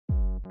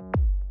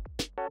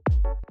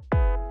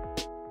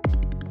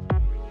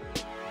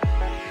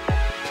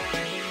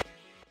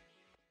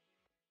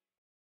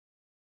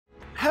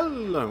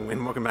Hello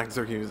and welcome back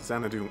to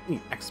Xanadu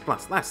EX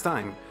Plus. Last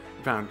time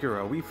we found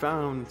Guro, we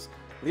found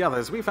the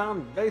others, we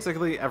found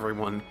basically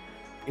everyone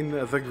in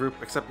the group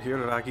except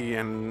Hiraragi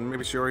and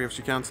maybe Shiori if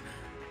she counts.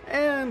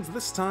 And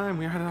this time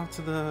we are headed out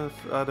to the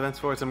defense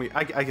force, and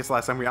I guess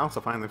last time we also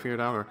finally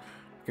figured out or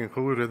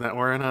concluded that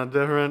we're in a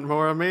different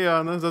Moramiya,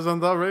 and this isn't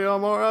the real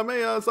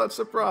Moramiya. Such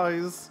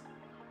surprise!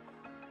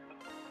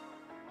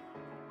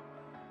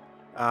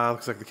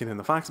 Looks like the kid in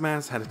the fox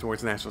mask headed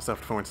towards National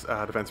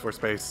Self-Defense Force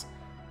base.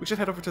 We should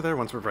head over to there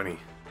once we're ready.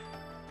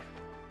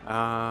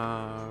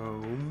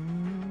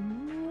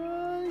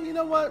 You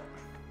know what?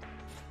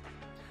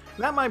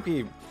 That might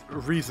be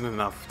reason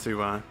enough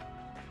to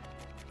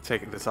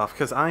take this off,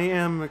 because I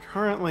am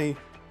currently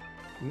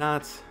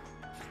not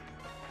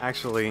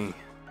actually,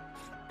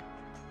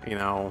 you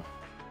know,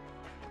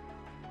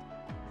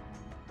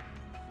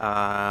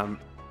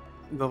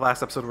 the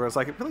last episode where I was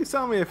like, please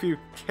tell me if you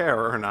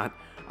care or not.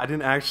 I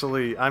didn't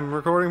actually, I'm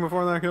recording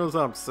before that goes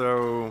up,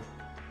 so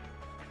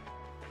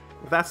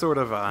that sort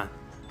of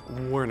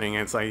warning,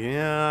 it's like,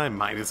 yeah, I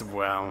might as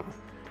well.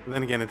 But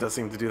then again, it does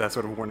seem to do that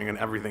sort of warning on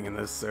everything in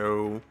this,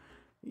 so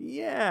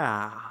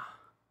yeah.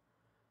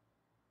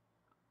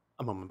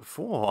 A moment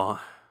before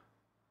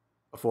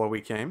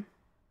we came.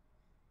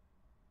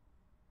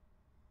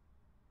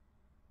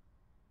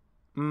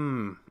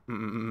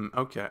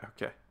 Okay.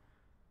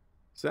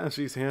 So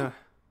she's here.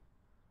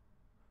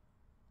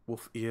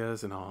 Wolf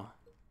ears and all.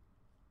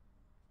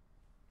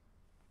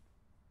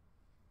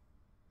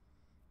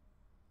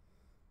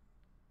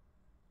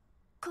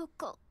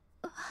 Coco.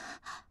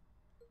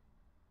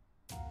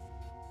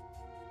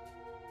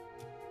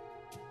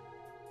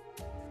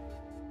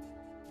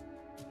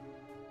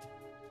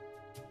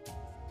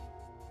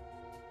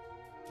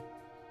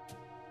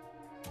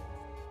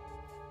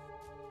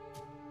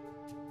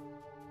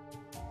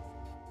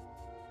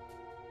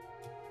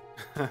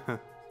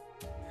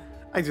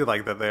 I do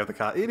like that they have the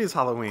car. It is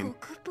Halloween.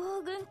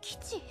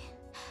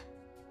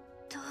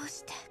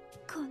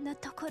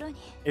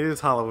 It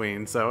is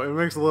Halloween, so it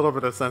makes a little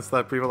bit of sense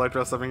that people are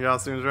dressed up in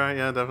costumes, right?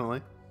 Yeah,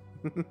 definitely.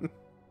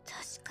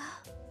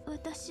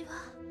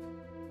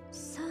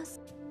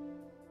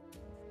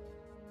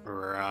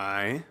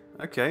 Right.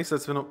 Okay, so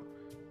it's been a...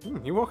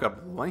 you woke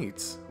up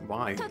late.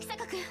 Why? Is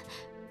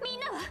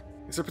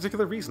there a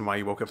particular reason why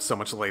you woke up so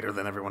much later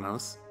than everyone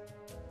else?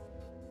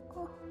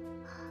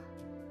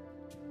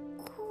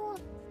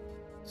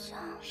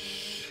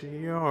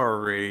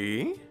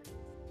 Shiori?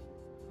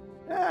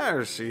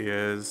 There she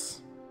is.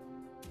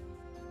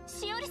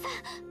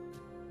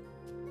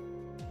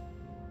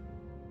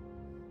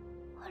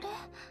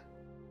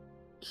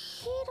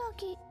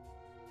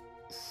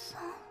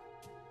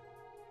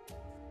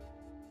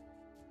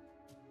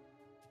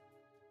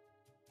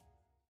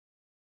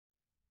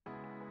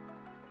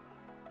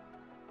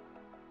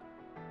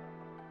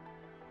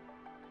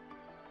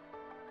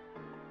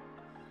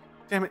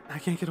 Damn it, I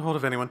can't get a hold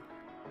of anyone.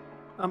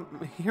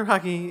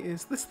 Hiragi,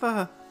 is this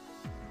the...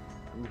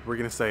 We're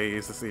gonna say,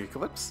 is this the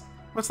eclipse?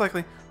 Most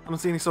likely. I don't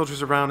see any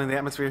soldiers around, and the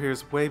atmosphere here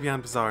is way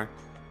beyond bizarre.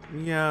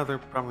 Yeah, there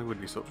probably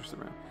would be soldiers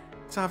around.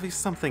 It's obvious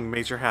something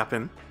major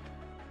happened.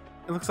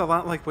 It looks a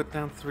lot like what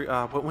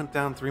went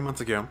down 3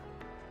 months ago.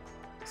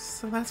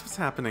 So that's what's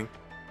happening.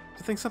 Do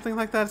you think something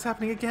like that is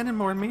happening again in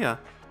Moramiya?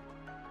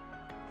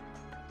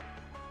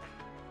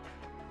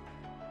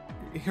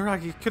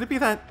 Hiragi, could it be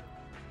that...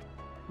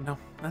 No,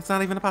 that's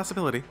not even a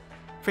possibility.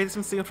 Fate has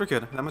been sealed for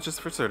good, that much is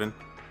for certain.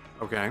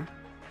 Okay.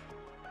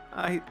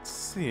 I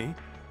see.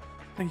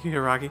 Thank you,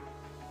 Hiragi.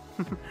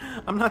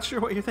 I'm not sure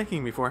what you're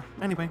thanking me for.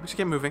 Anyway, we should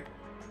get moving.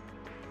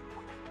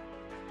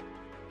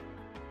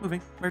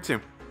 Moving? Where to?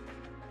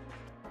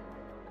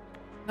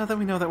 Now that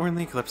we know that we're in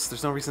the eclipse,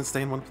 there's no reason to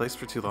stay in one place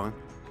for too long.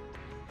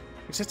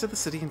 We should head to the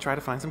city and try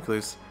to find some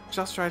clues. We should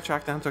also try to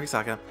track down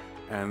Togisaka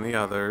and the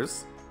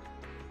others.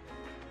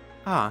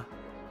 Ah.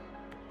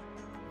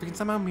 If we can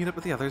somehow meet up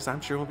with the others,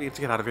 I'm sure we'll be able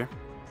to get out of here.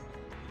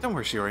 Don't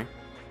worry, Shiori.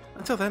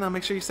 Until then, I'll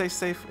make sure you stay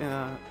safe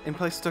in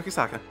place with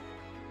Togisaka.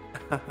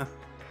 Well,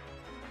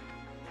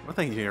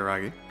 thank you,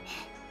 Hiragi.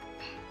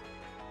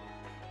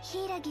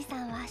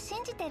 Hiragi-san wa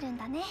shinjiteru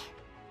nda ne.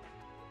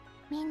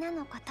 Minna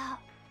no koto o.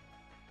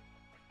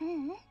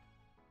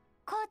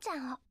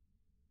 Ko-chan o.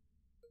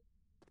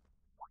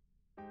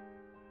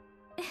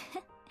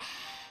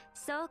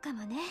 そうか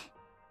もね。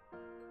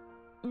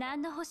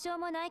何の保証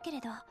もないけ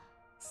れど、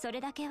そ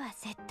れだけは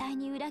絶対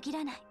に裏切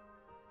らない。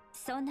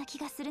そんな気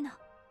がするの。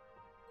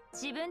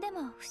自分で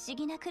も不思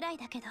議なくらい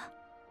だけど。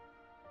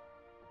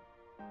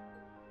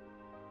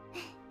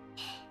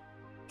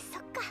そ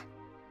っか。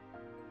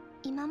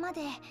今ま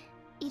で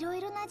いろ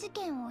いろな事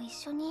件を一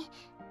緒に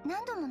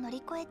何度も乗り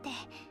越えて、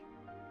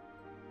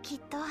きっ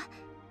と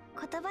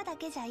言葉だ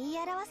けじゃ言い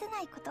表せ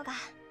ないことが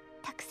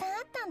たくさんあっ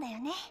たんだよ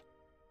ね。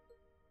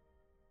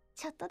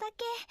ちょっとだ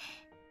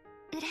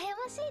け羨ま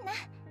しいな。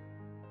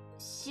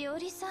しお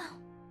りさん。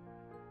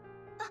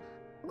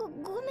ご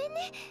めん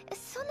ね。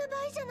そんな場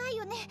合じゃない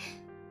よね。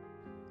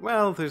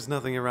Well, there's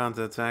nothing around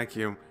to attack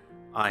you,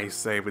 I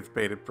say with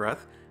bated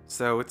breath,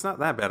 so it's not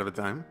that bad of a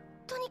time.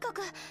 とにか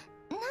く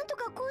なんと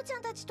かこうちゃ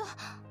んたちと。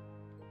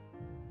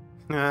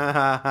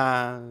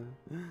Ah.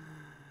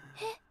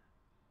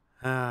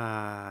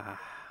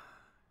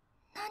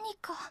 何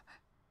か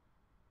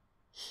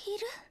い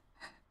る？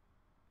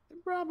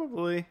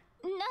 Probably.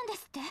 なんで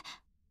すって？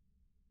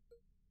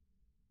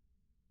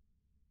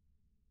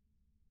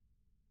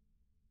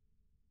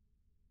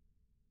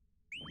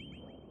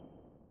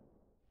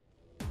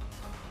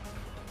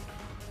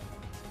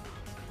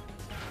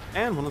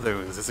 And one of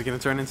those. Is it going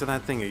to turn into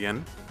that thing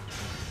again?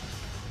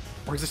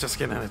 Or is it just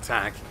getting an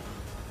attack?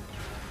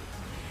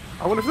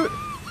 I wonder if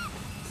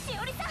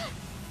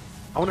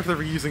they're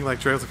reusing like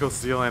Trails of Cold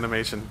Steel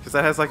animation, because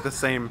that has like the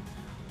same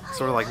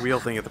sort of like wheel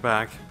thing at the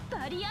back. ど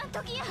う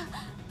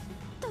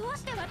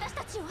して私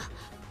たちを？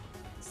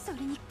それ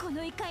にこ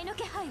の異界の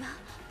気配は。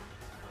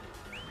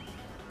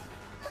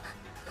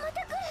また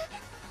来る。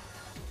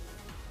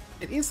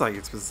 It is like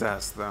it's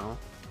possessed though.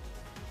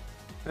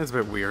 That's a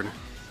bit weird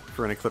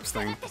for an Eclipse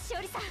thing.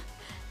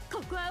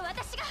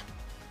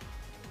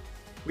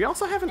 We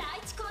also haven't...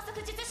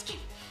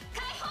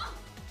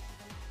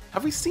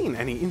 Have we seen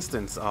any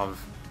instance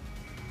of...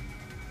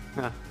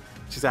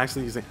 she's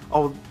actually using...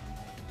 Oh...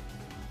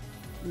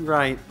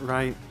 Right.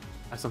 I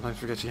sometimes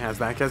forget she has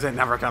that, because it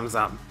never comes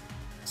up.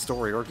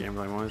 Story or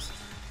gameplay-wise.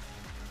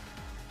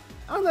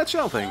 Oh, that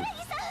shell thing!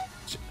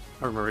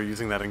 I remember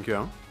using that in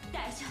Go.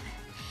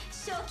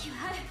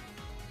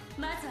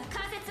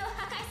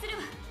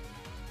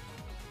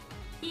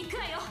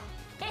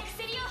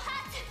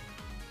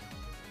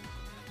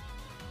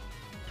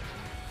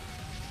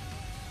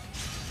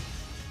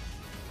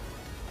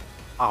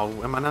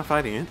 Oh, am I not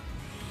fighting it?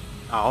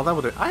 Oh, that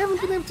would... I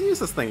haven't been able to use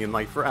this thing in,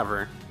 like,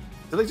 forever.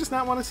 Do they just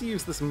not want us to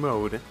use this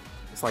mode?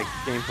 This, like,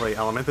 gameplay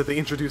element that they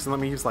introduced and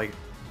let me use, like,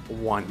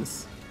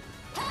 once.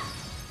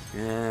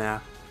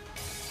 Yeah.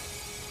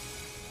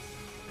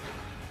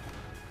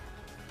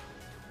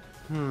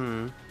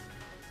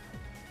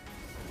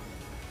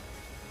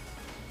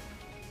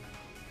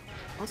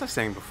 What was I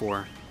saying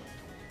before?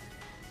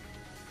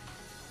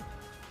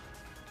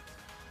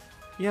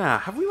 Yeah,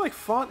 have we, like,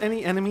 fought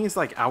any enemies,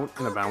 like, out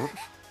and about?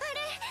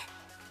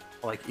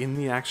 Like, in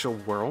the actual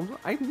world?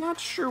 I'm not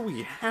sure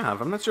we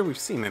have. I'm not sure we've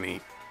seen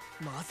any.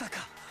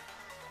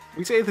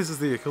 We say this is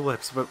the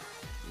Eclipse, but...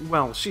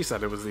 Well, she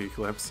said it was the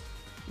Eclipse.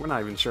 We're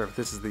not even sure if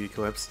this is the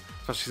Eclipse,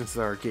 especially since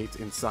there are gates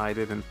inside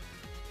it, and...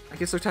 I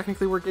guess there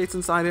technically were gates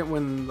inside it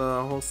when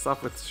the whole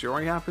stuff with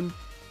Shiori happened?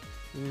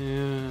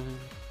 Yeah...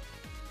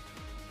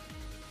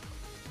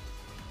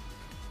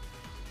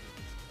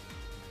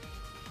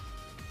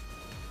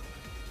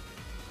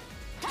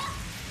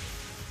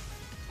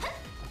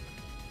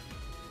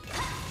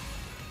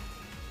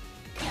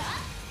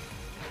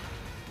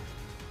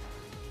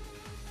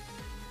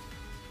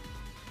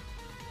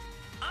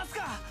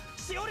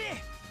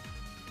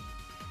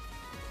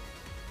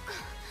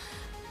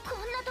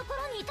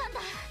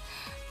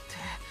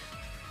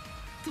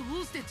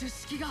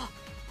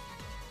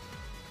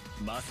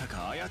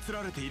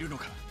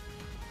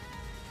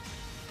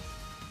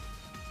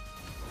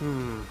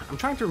 I'm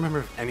trying to remember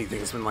if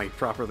anything's been, like,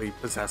 properly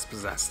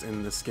possessed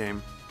in this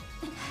game.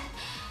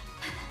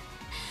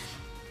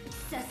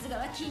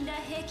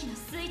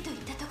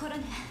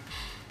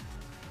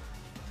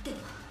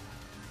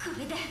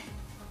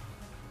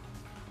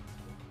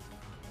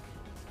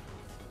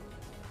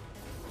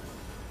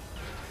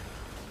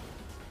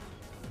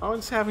 Oh,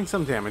 it's having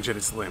some damage at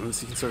its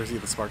limbs. You can sort of see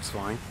the sparks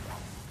flying.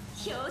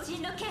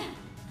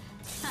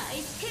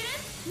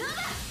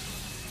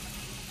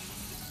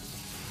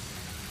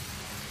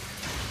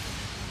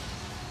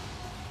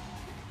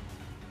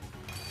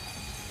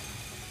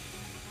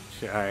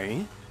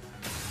 Okay.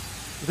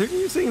 They're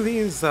using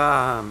these,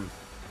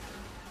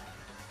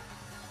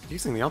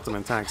 using the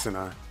ultimate attacks in,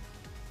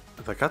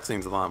 the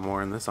cutscenes a lot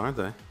more in this, aren't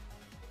they?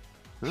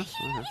 Huh? Okay.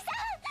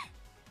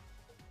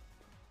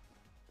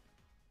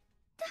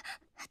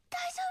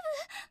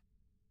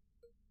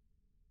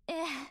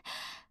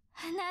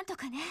 なんと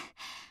かね。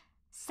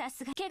さ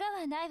すが怪我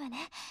はないわ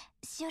ね、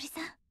しおり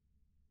さん。私は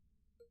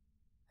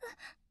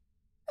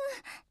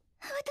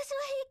平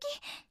気。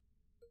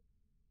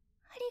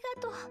あり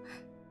がとう。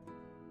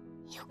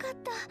よかっ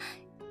た。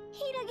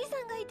柊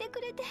さんがいて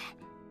くれて。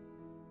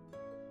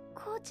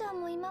こうちゃん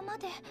も今ま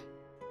で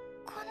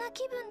こんな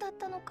気分だっ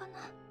たのかな。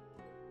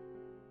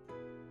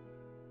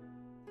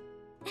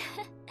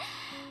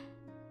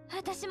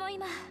私も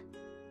今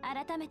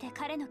改めて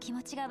彼の気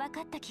持ちが分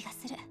かった気が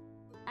する。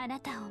あな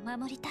たを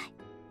守りたい。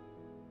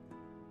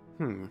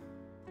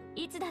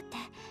いつだって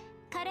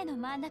彼の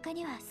真ん中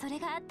にはそれ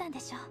があったんで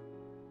しょう。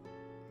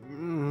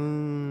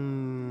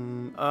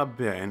A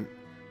bit.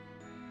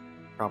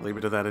 Probably a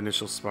bit of that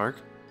initial spark.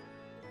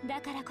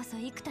 だからこそ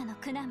幾多の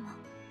苦難も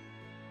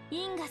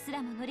因果す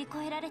らも乗り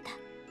越えられた。や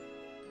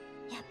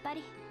っぱ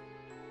り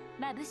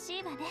眩し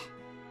いわね。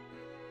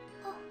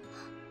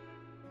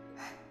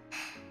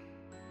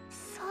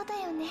そうだ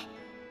よね。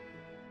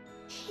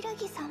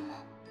柊さんも。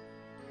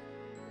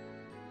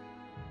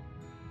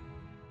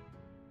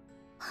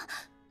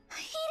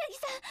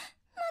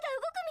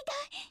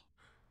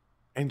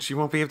And she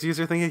won't be able to use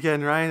her thing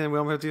again, right? And we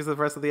won't be able to use the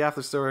rest of the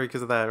after story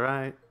because of that,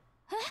 right?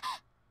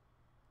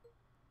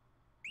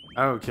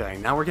 Okay,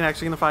 now we're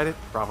actually gonna fight it?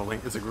 Probably.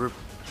 It's a group.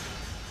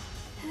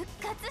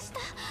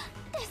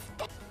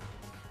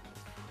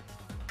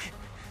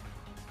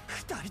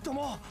 二人と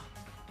も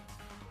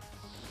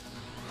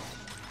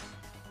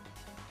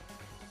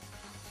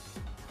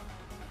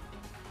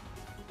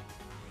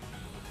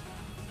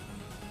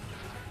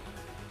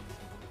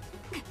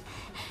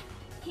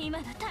今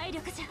の体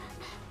力じゃ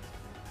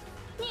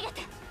逃げ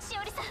てし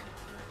おりさん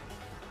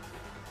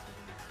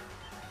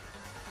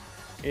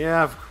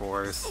Yeah, of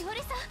course. しおり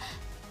さん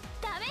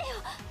ダメよ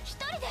一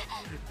人で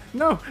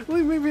No,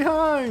 leave me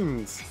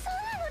behind! そん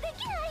なので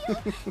きないよ一緒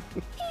に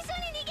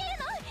逃げる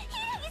のひ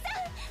らぎさ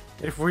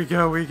ん If we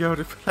go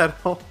to that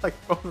hole like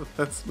both of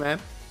us, man.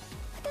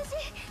 私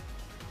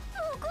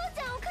もうこう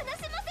ちゃんを悲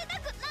しませた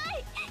くな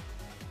い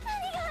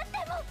何があって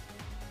も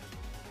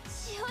し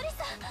おり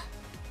さん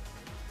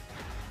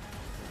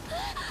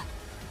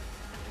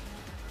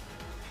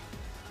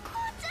こ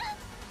うちゃん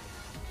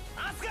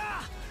アスカ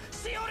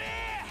しおり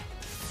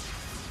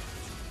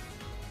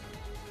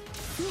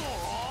うお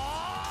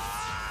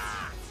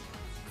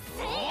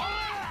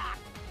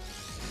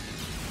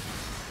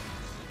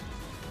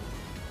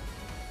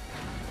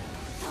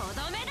と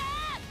どめだ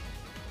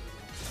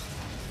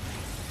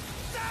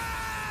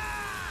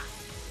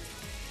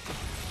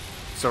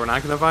So we're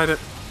not gonna fight it?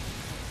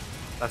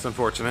 That's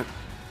unfortunate.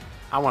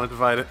 I wanted to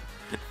fight it.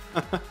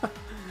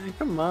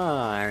 Come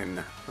on.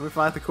 Let me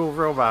fight the cool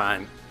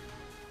robot.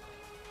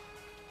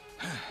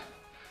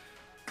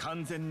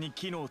 完全に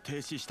機能停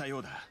止したよ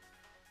うだ。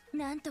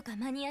なんとか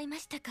間に合いま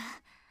したか。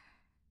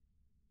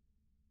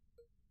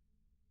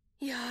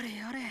やれ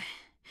やれ。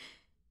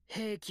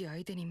兵器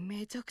相手に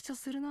めちゃくちゃ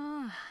する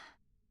な。は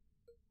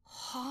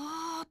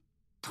あ、っ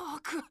た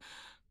く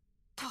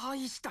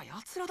大したや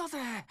つらだぜ。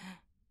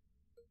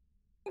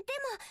でも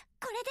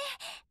これ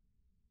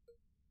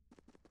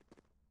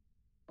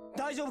で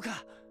大丈夫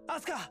かア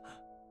スカ。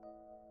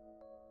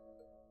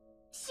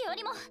しお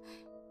りも怪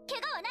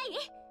我はない？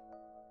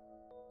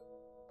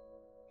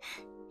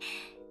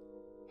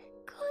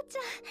こうちゃ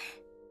ん、リ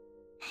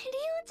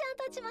オンちゃん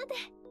たちまで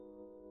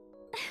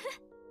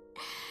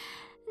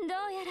どう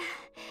やら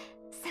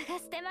探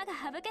す手間が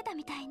省けた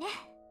みたいね。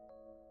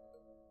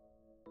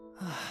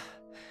はあ、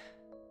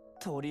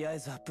とりあえ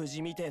ずは無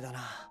事みてえだ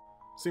な。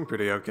 Seem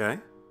pretty okay.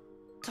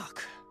 った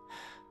く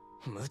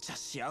無茶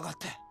しやがっ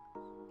て。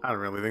 I don't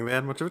really think they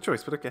had much of a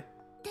choice, but okay.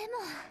 でも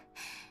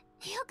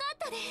よかっ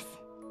たです。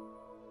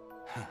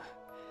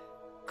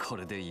こ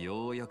れで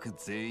ようやく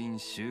全員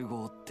集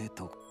合って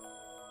とこ。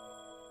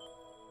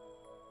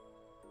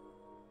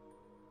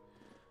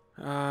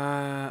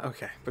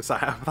Okay.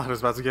 Besides, I thought I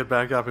was about to get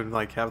back up and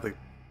like have the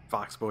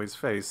Fox Boy's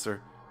face or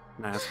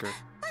mask her.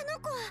 あの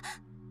子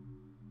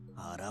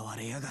は現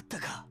れやがった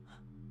か。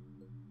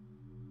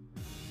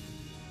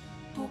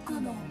僕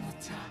のおも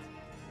ちゃ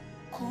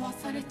壊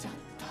されちゃっ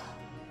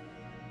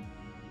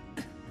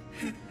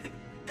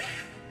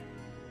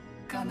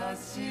た。悲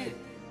しい。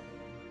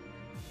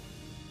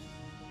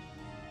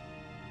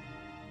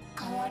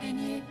代わり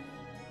に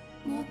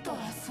もっと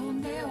遊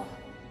んでよ、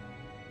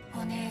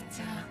お姉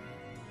ちゃん。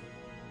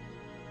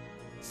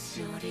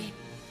しおり。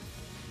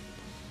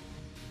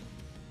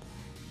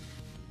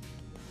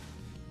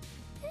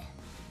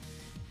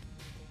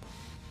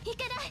い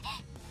けない。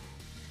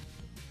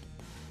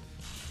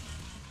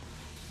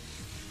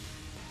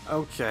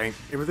 Okay,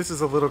 if this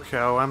is a little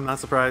cow, I'm not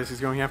surprised he's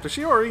going after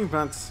Shiori,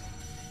 but...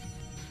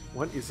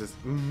 What is this?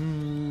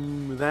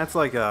 That's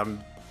like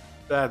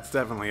that's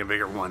definitely a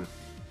bigger one.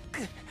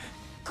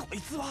 こ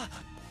いつは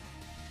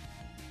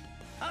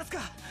アスカ、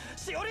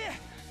しおり。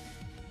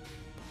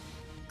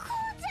こう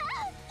ち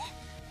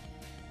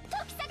ゃ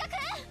ん、時坂君。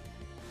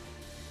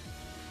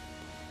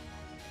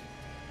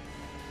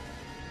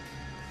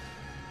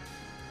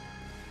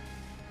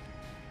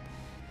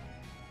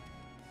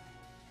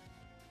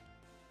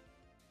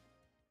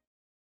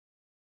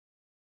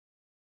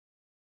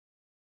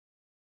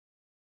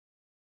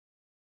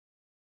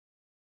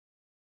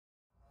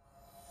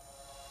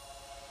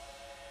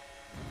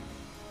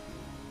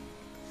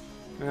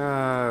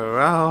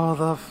Oh,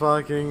 the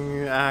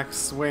fucking axe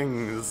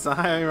swings.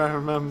 I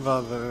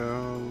remember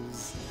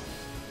those.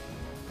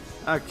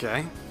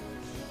 Okay.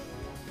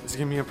 Let's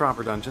give me a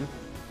proper dungeon.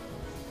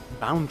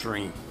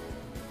 Boundary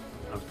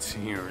of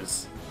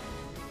Tears.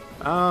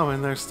 Oh,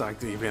 and they're stuck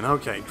deep in.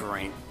 Okay,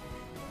 great.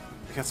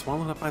 They got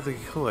swallowed up by the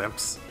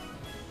eclipse.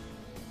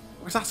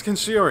 Where's Asuka and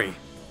Shiori?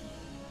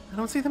 I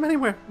don't see them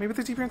anywhere. Maybe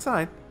they're deeper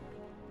inside.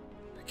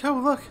 Oh,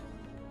 look.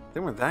 They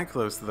weren't that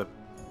close to the...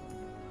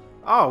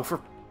 Oh, for...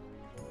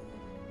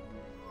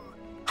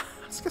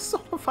 Asuka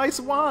solidifies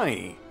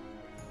why?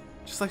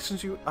 Just like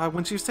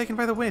when she was taken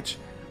by the witch.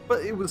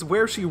 But it was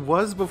where she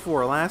was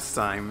before last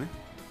time.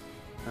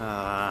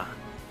 The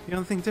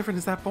only thing different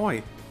is that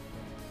boy.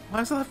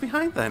 Why was he left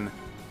behind then?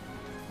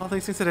 All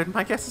things considered,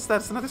 my guess is that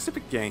it's another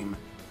stupid game.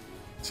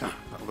 That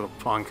little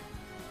punk.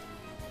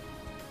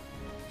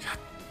 God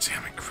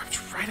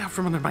right out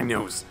from under my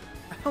nose.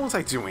 What the hell was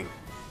I doing?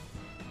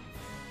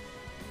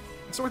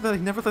 I swore that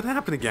I'd never let it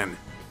happen again.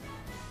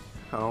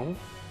 Oh?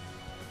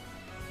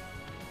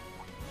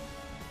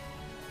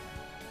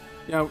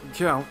 Yo,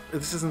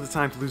 this isn't the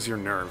time to lose your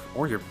nerve,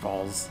 or your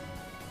balls.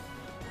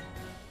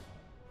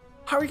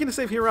 How are you gonna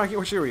save Hiragi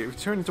or Shuri if you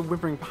turn into a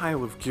whimpering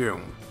pile of goo?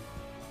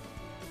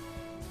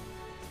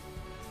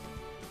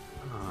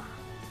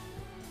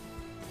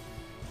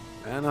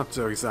 And up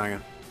to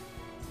Saga.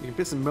 You can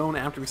piss and moan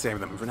after we save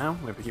them. For now,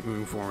 we have to keep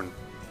moving forward.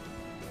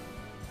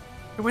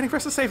 They're waiting for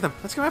us to save them.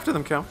 Let's go after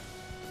them, Ko.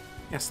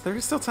 Yes, there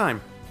is still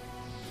time.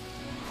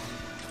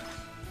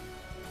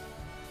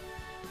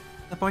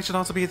 That boy should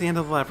also be at the end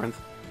of the labyrinth.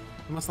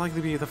 It must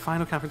likely be the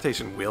final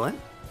confrontation, will it?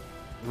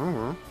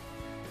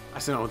 I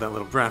still know that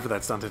little brat for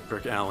that stunted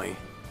brick alley.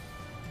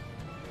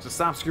 So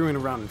stop screwing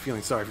around and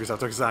feeling sorry for yourself,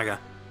 Tokusaga.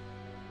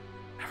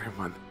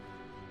 Everyone,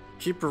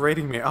 keep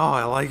berating me. Oh,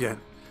 I like it.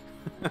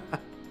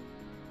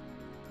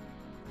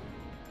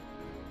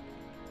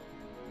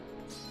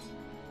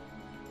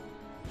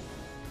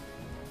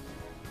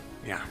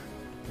 Yeah,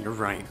 you're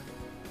right.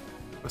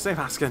 We'll save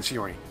Asuka and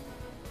Shiori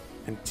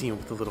and deal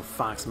with the little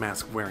fox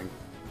mask wearing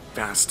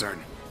bastard.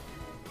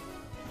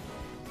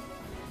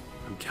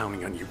 I'm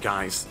counting on you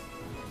guys.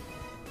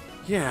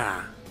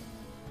 Yeah.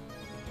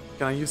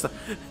 Can I use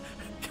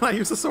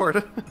the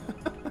sword?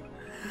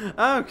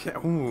 Okay.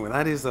 Ooh,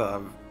 that is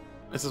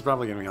this is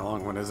probably gonna be a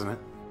long one, isn't it?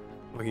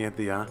 Looking at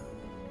the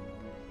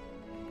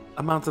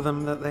amount of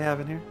them that they have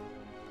in here.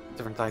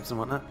 Different types and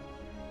whatnot.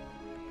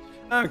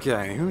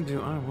 Okay, who do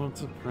I want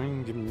to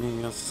bring? Give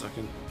me a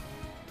second.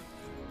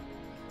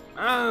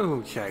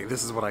 Okay,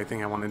 this is what I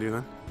think I want to do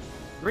then.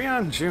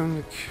 Rion,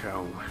 Jun,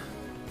 Ko.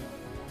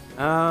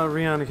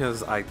 Rion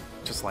because I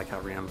just like how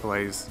Rion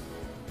plays.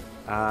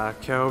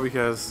 Ko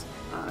because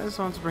I just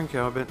want to bring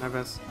Ko a bit, I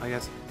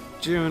guess.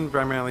 Jun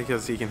primarily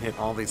because he can hit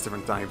all these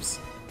different types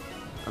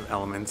of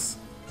elements.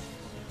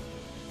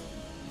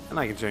 And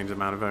I can change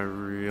them out if I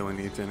really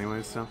need to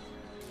anyway, so.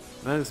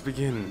 Let us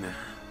begin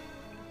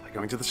by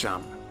going to the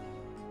shop.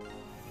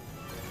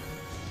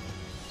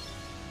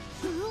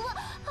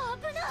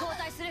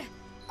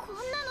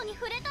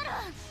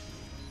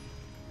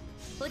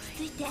 落ち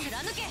着いて貫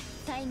け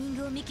タイミン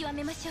グを見極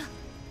めましょう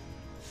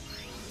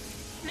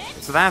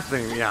So that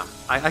thing, yeah,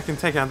 I can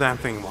take out that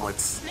thing while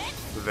it's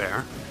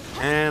there.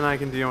 And I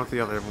can deal with the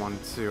other one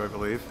too, I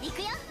believe.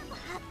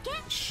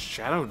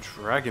 Shadow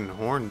Dragon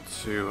Horn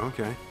too,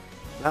 okay.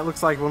 That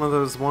looks like one of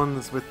those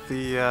ones with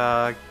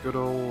the good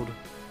old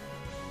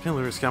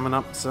pillars coming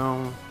up,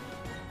 so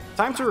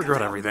time to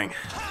regret everything.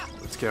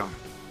 Let's go.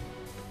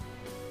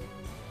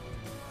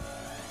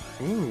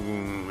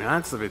 Ooh,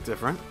 that's a bit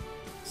different.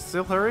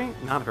 Still hurry?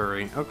 Not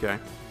hurry. Okay.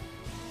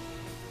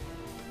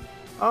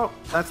 Oh,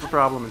 that's the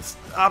problem. It's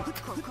up.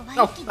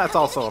 Oh, that's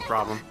also a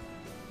problem.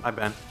 I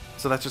bet.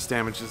 So that just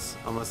damages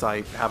unless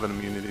I have an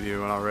immunity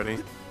to it already.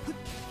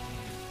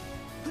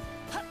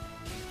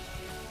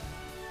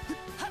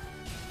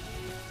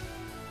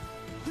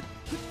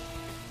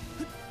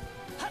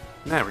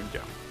 There we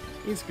go.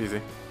 Easy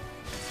peasy.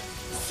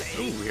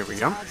 Ooh, here we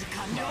go.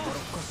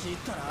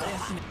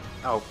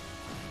 Oh.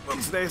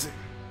 Whoops, Daisy.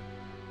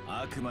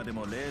 あくまで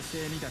も冷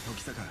静にだ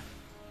時坂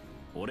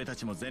俺た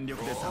ちも全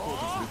力でサポー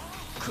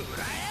トするく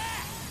らえ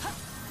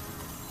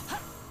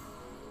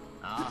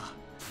あ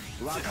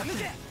あ分かってる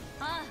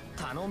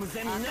頼む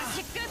ぜみんな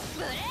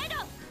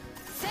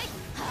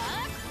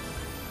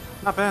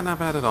Not bad, not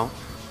bad at all.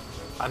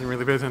 I didn't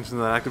really pay attention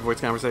to that active voice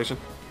conversation.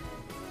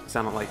 It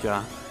sounded like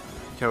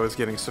Ko is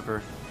getting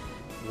super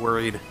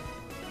worried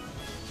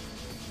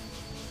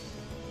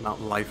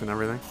about life and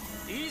everything.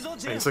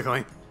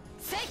 Basically.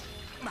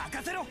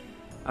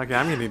 Okay,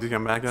 I'm gonna need to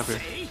come back up here.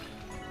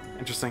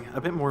 Interesting.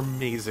 A bit more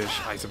maze-ish,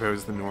 I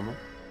suppose, than normal.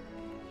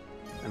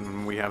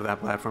 And we have that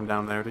platform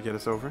down there to get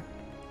us over.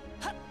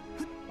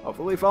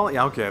 Hopefully fall.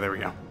 Yeah, okay, there we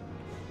go.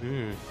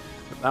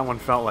 That one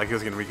felt like it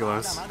was gonna be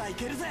close.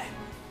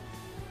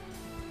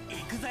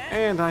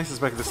 And I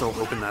suspect this will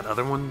open that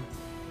other one.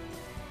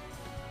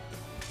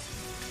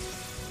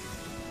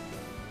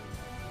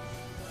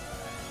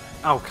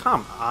 Oh,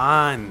 come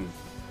on!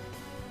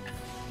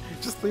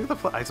 Just leave the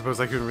I suppose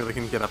I really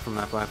can get up from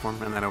that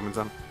platform, and that opens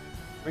up.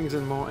 Brings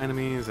in more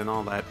enemies and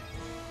all that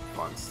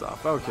fun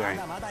stuff. Okay.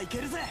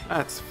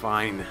 That's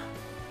fine.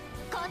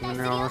 You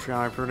know this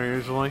guy pretty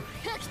easily.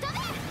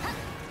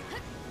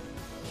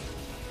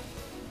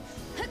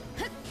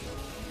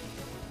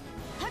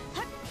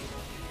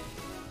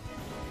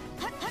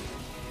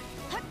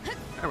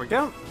 There we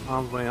go.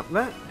 All the way up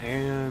there,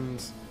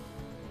 and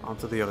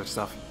onto the other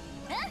stuff.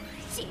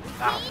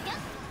 Ow.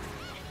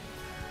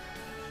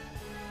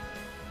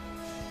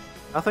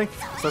 Nothing?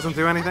 This doesn't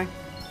do anything?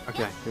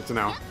 Okay, good to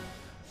know.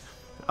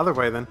 Other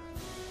way then.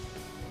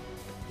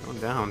 Going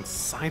down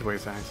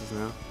sideways axis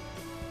now.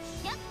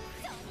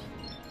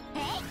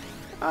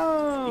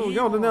 Oh,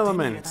 golden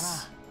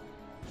elements.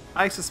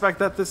 I suspect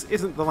that this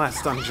isn't the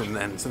last dungeon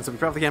then, since we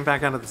probably can't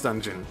back out of this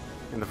dungeon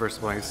in the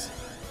first place.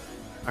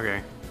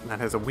 Okay, that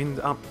has a wind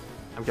up.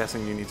 I'm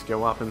guessing you need to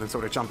go up and then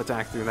sort of jump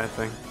attack through that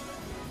thing.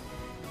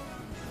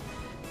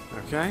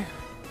 Okay.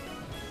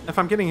 If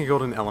I'm getting a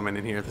golden element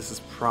in here, this is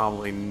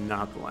probably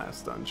not the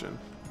last dungeon.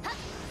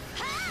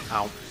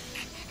 Ow.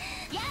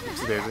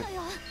 Oopsie daisy.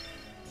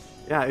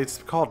 Yeah, it's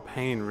called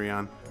pain,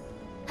 Rion.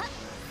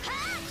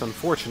 It's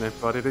unfortunate,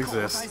 but it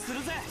exists.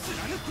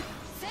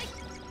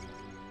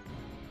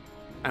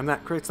 And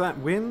that creates that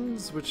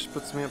wins, which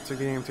puts me up to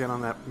being able to get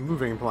on that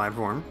moving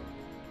platform.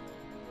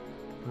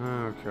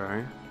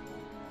 Okay.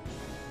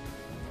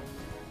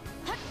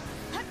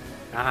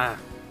 Ah.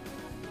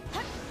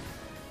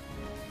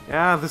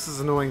 Yeah, this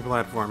is annoying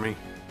platforming.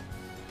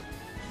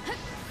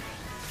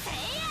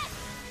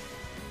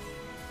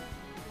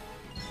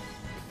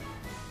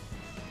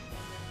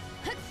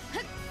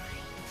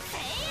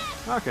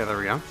 Okay, there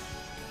we go.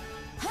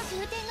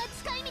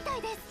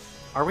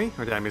 Are we?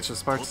 Or did I miss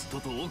just parts?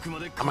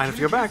 I might have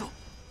to go back.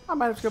 I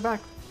might have to go back.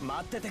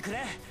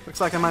 Looks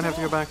like I might have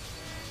to go back.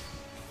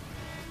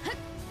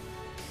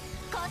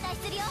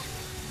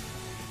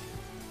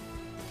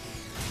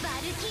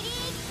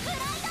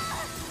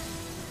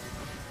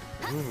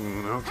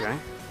 Okay.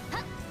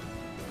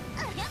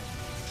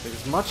 Take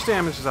as much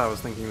damage as I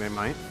was thinking they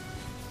might.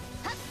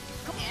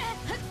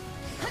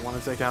 I want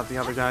to take out the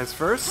other guys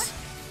first.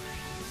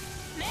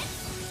 Okay.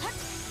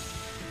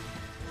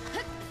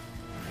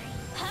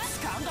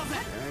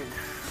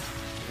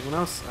 Anyone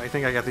else? I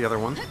think I got the other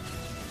one.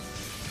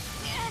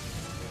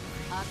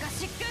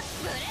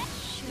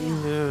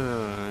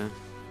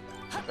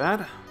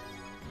 Bad.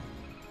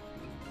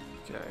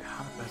 Okay,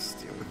 how to best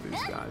deal with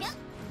these guys?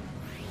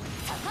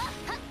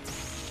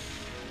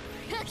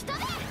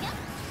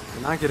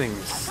 They're not getting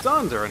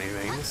stunned or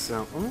anything,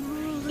 so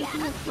they can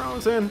get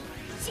frozen.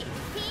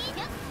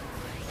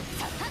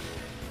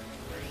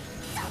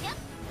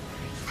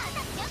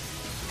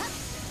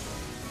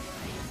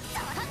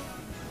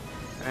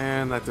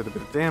 And that did a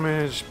bit of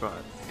damage,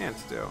 but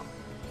antidote.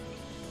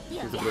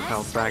 Gives a bit of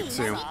health back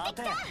too.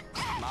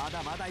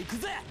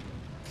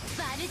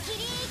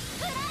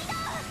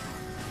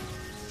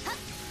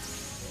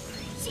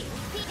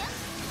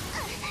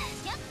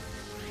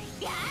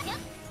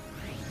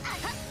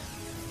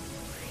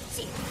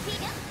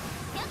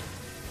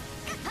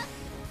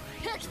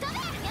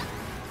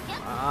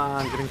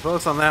 I'm getting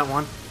close on that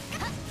one.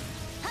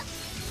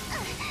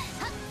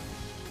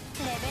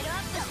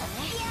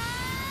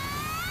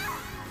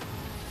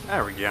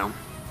 There we go.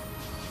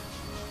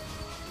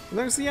 And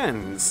there's the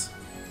ends.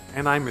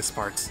 And I miss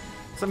parts.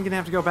 So I'm gonna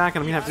have to go back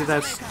and I'm gonna have to do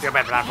that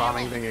stupid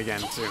platforming thing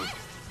again too.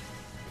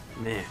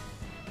 Meh.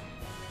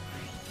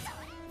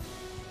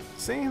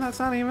 See, that's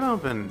not even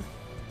open.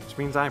 Which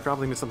means I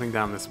probably missed something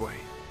down this way.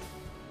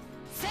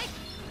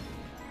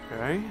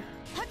 Okay.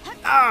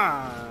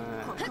 Ah!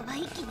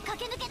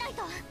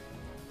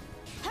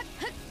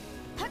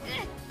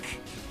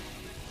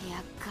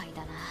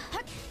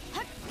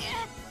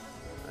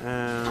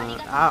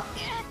 Ah!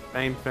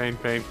 Pain, pain,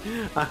 pain.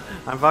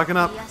 I'm fucking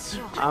up.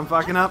 I'm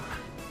fucking up.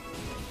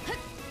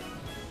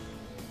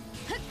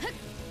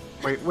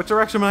 Wait, what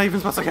direction am I even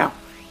supposed to go?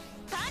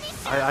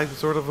 I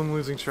sort of am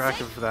losing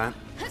track of that.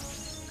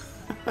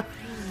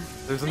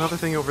 There's another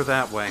thing over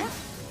that way.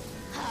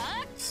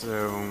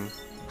 So...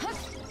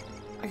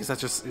 I guess that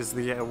just is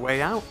the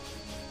way out.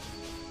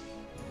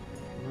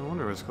 No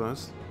wonder it was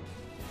close.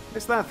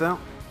 It's that, though.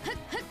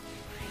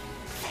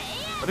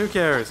 But who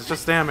cares? It's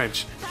just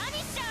damage.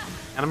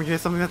 And I'm gonna get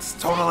something that's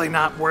totally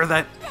not worth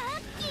it.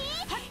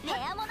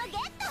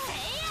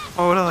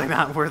 Totally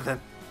not worth it.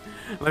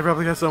 And I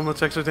probably got so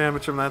much extra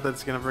damage from that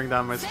that's gonna bring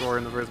down my score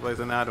in the first place,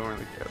 and I don't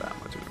really care that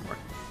much anymore.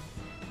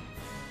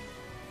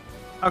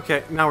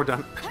 Okay, now we're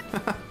done.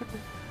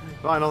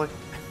 Finally.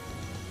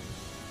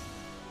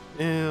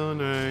 Oh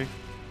no.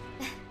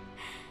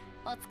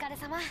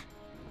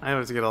 I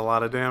always get a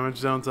lot of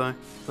damage, don't I?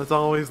 That's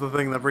always the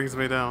thing that brings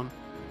me down.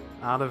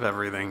 Out of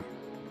everything.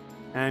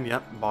 And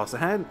yep, boss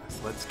ahead.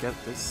 So let's get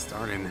this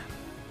started.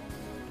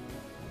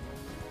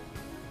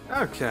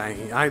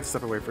 Okay, I had to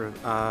step away for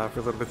a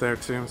little bit there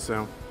too,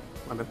 so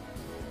my bad.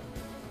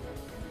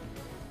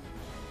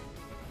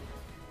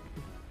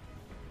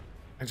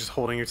 And just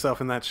holding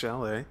yourself in that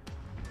shell, eh?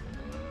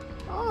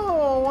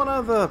 Oh, one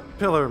of the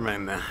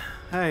pillarmen.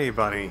 Hey,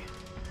 buddy.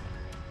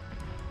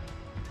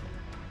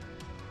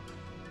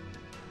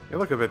 You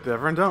look a bit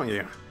different, don't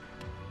you?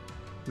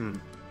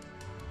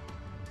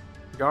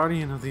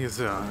 Guardian of the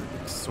Azure,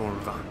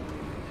 Sorva.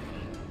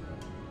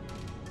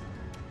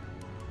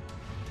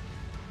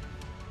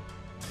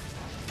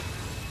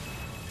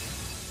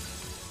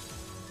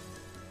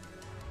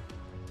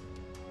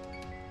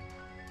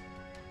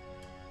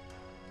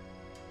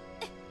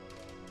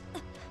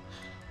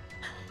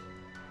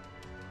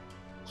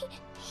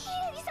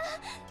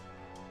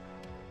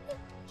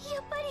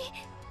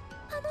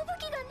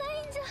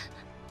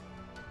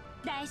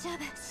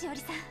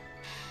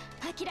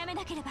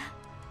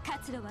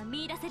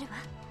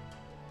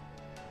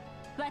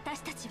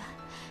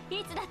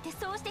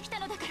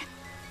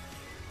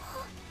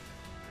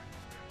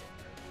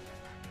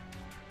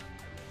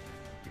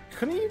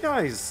 Couldn't you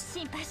guys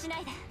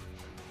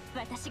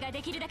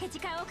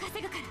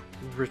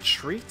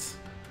retreat?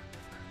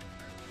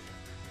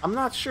 I'm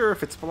not sure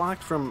if it's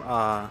blocked from,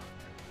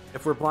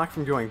 if we're blocked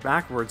from going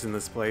backwards in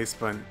this place,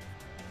 but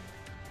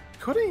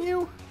couldn't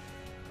you?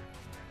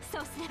 そ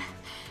うすれば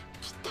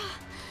きっと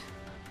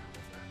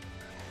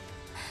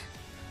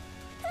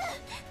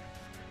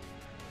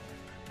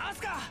ア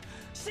スカ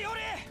しおり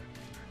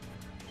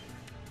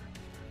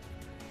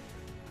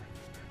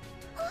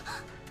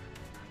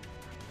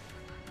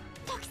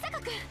時坂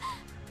君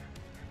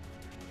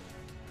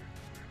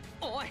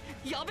おい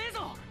やべえぞ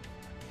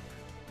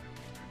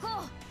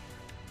ほ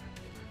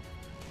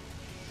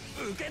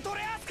う受け取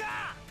れアス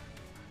カ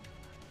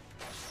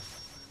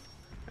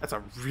That's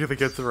a really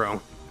good throw.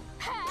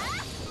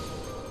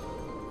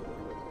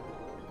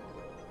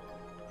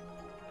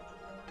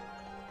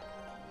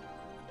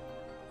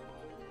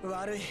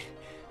 悪い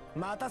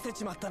待たせ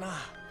ちまったな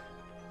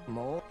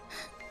もうこ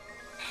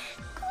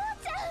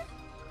うちゃ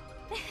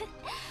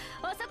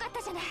ん遅かっ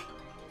たじゃない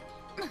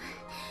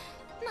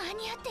間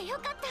に合ってよ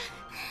かった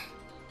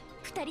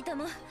二人と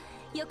も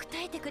よく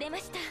耐えてくれま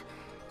した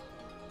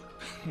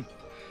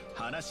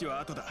話は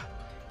後だ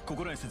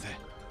心得先生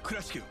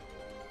倉敷を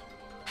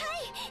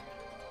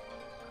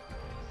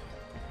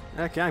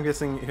Okay, I'm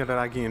guessing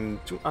Hiraragi and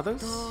two others?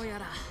 どうや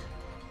ら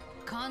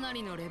かな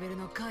りのレベル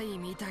の怪異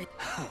みたい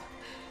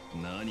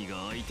何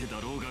が相手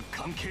だろうが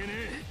関係ね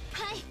え。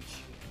はい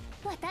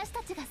私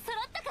たちが揃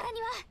ったから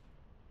には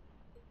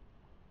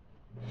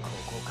こ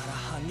こから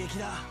反撃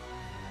だ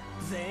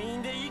全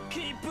員で一気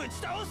にぶち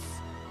倒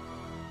す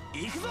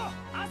行くぞ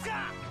アス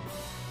カ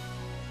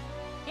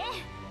ええ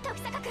時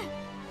坂君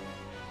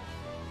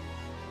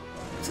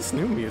What's this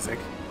new music?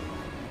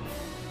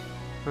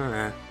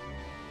 Alright.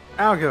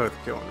 I'll go with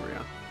Kyo and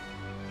Rhea.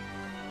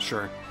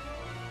 Sure.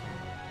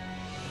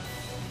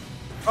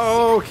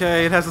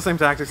 Okay, it has the same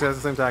tactics, it has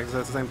the same tactics, it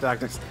has the same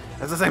tactics, it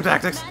has the same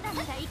tactics! まだ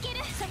まだいける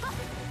そこ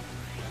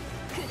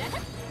くらはっは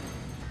っ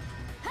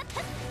はっ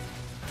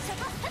そ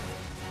こはっ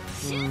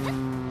シューッ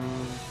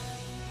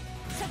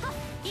そこ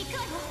行く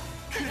わよ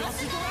クロ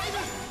スドライブ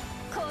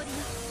氷の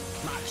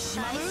マキシ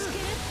マムレイ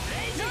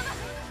ジ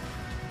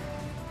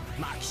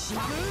マキシ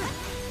マムレイ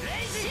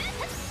ジ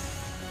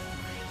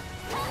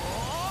おお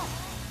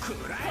く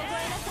らえ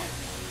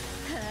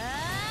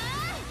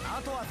あ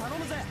とは頼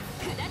むぜ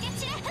砕け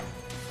散れ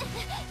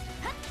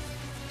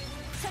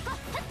そこ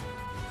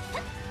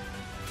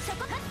そ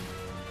こ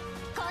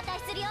交代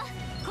するよ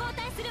交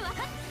代するわか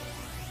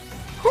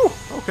Whew,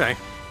 okay.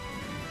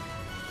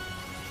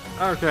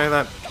 Okay,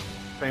 that...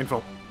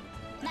 painful.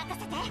 任せ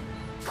て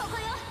ここよ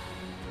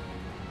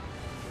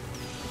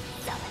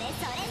それそれ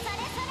それ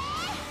そ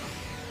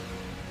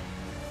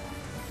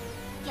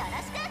れよろ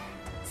しく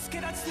助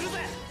立ちするぜ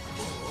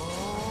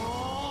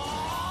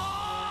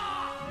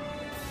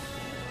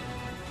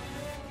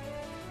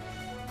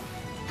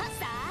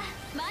さあ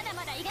まだ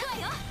まだ行くわ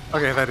よ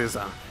Okay, that is, そ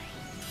こ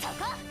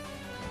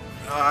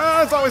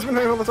it's always been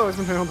painful, it's always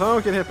been painful.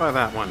 Don't get hit by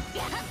that one.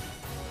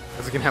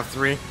 Is it gonna have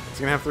three? It's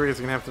gonna have three, it's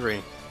gonna have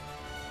three.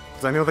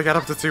 Because I know they got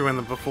up to two in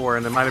them before,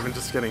 and it might have been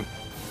just getting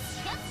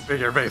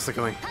bigger,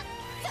 basically.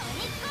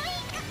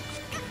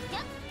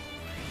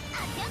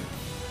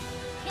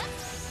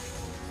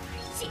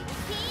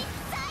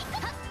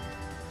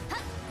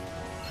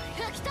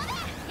 吹き飛べ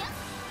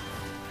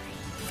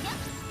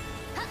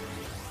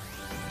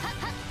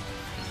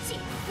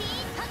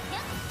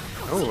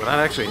Oh, that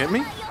actually hit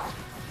me?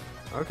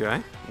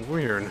 Okay,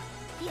 weird. よ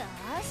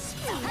し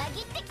みな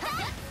ぎってきた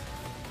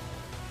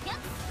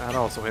That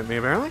also hit me,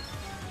 apparently.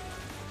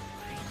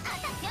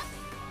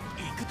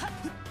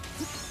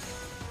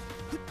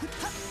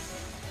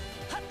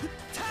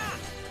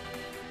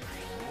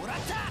 もらっ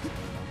た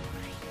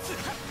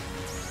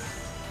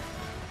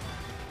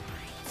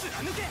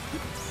貫け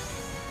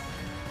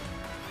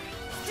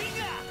スティン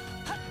ガー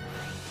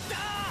ダ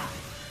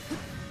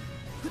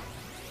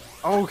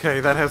ー Okay,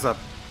 that has a...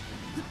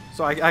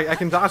 So I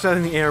can dodge that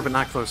in the air, but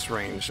not close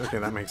range. Okay,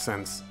 that makes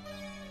sense.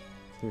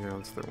 Yeah,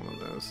 let's throw one of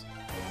those.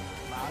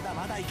 まだ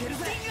まだいける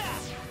ぜ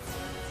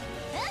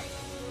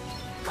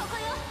ここ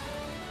よ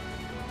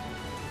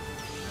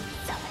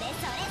それそれ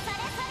それ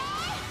そ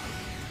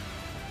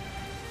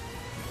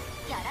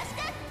れよろしく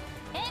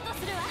援護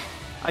するわ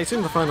I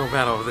assume the final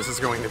battle of this is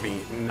going to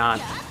be not...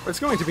 Or it's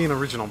going to be an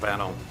original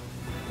battle.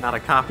 Not a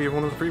copy of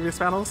one of the previous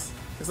battles.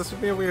 Because this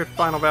would be a weird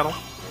final battle,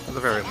 at the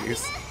very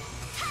least.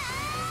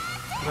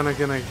 Then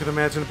again, I could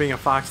imagine it being a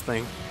Fox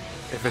thing.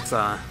 If it's,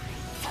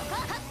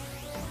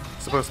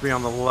 supposed to be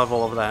on the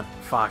level of that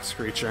Fox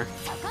creature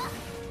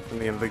in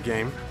the end of the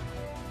game.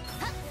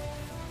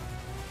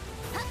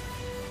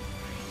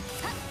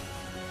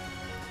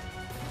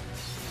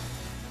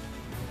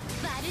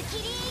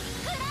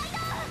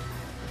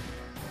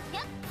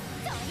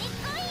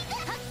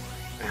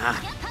 Ah.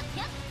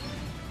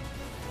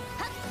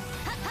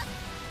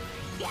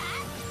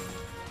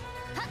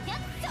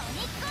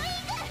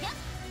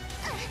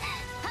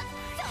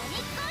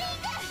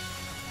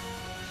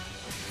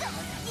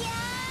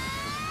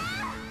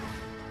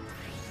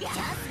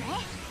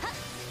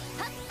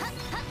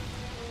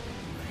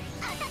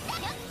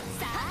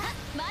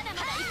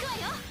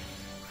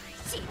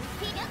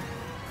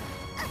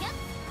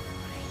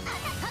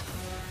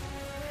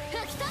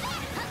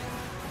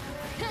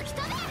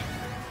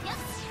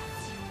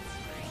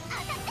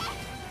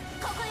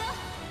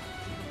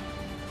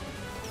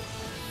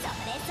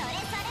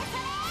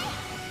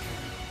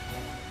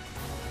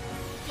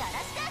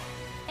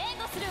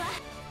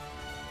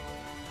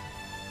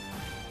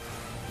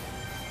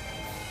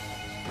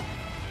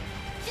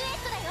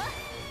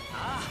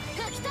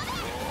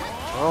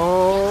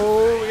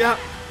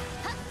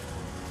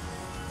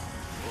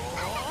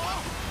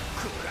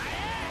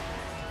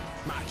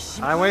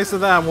 I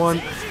wasted that one.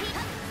 あ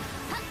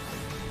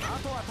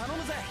とは頼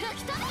むぜ。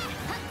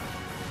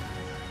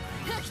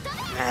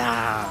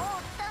 Ah.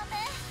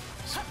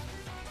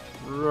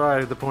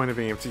 Right at the point of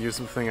being able to use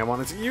something I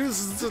wanted to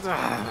use.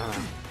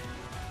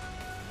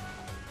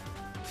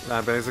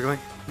 That basically.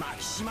 マ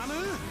キシマムレ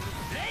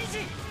イジ。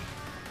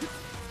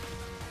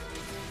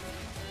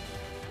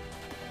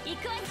行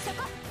くわよそ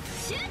こ。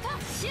シュート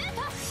シュー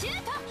トシュー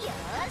ト。よ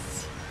し、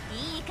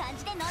いい感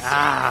じで乗って。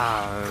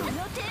 Ah. こ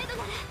の程度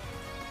なら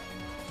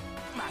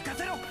任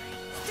せろ。ス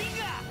ティン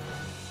ガー。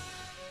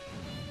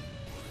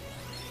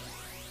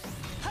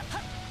はっは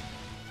っ。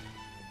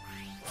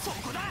そ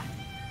こだ。はっ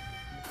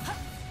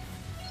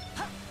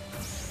はっ。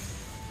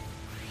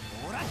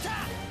もらった。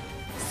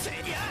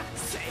セリア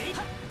セイ。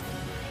はっ。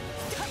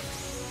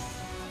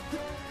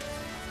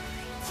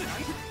つな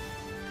ぐ。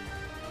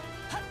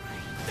はっ。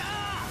だー。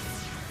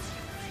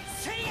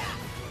セイヤ。は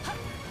っ。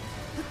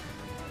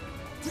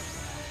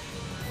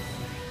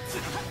つ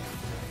なぐ。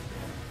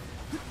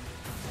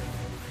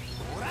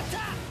 もらった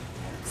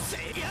セイ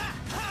ヤは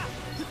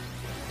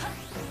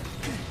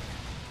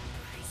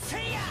セイ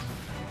ヤ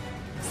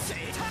セイ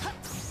タ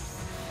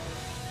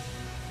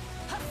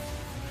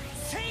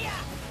セイヤ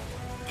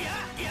いや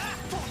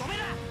とどめ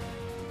だ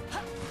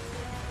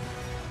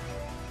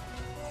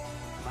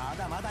ま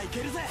だまだい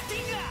けるぜステ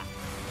ィンガー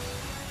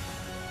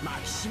マ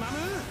キシマム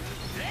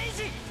レイ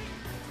ジ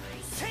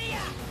セイヤ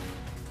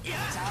チ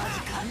ャ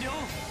ージ完了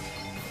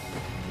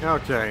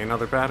Okay,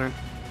 another pattern.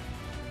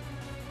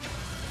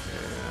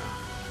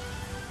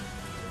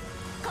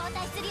 交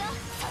代するよ。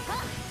そこ当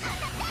たっ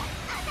て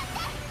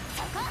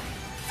そこ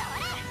そ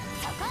れ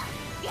そこ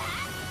や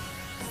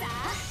さ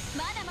あ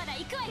まだまだ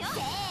行くわよ。せ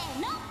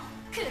ーの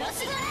クロ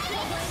スドライ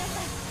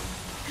ブ。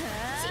チ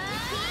ッ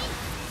ピン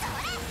そ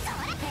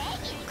れペ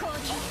イコーデ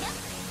ィ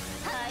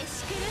アイ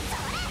シクルそ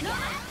れロ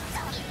マ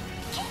それ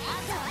ケア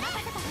それ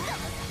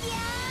や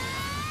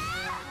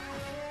ー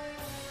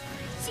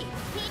チッ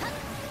ピン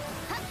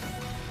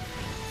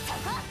そこ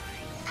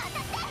当たっ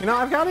て You know,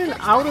 I've gotten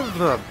out of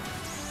the...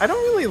 I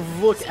don't really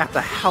look at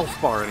the health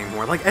bar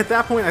anymore. Like, at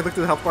that point, I looked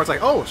at the health bar, it's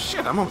like, oh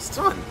shit, I'm almost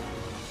done.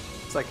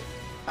 It's like,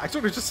 I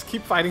sort of just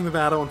keep fighting the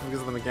battle and focus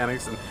on the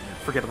mechanics and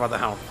forget about the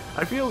health.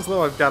 I feel as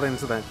though I've got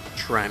into that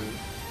trend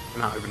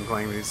in how I've been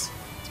playing these,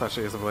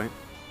 especially as of late.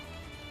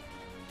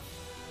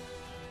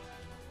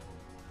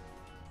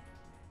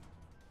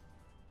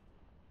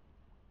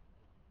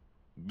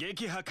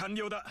 撃破完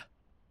了だ。や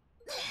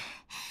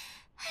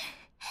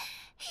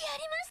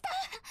りました。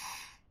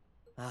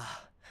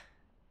ああ、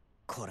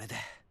これで。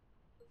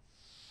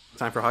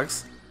 Time for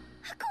hugs?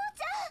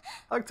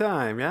 Hug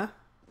time, yeah?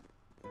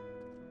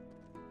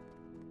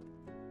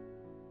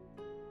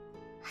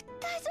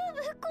 大丈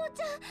夫こう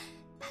ちゃん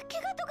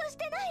怪我とかし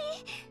てない？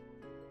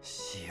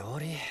しお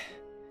り。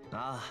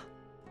ああ、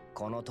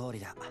この通り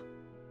だ。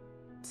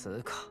つ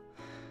うか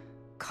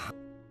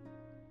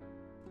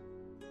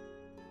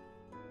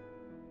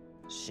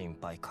心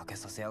配かけ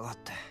させやがっ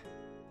て。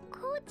こ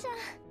うちゃ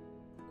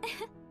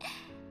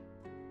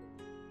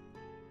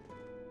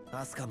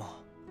ん。アスカも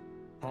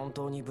本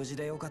当に無事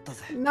でよかった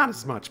ぜ。 Not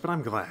as much, but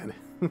I'm glad.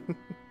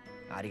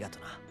 ありがと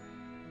な。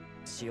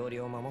しおり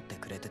を守って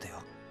くれてた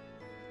よ。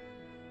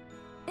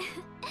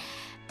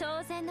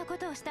当然のこ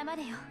とをしたま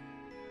でよ。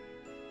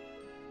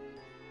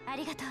あ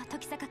りがとう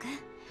時坂君。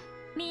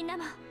みんな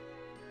も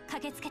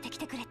駆けつけてき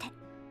てくれて。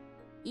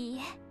いい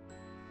え、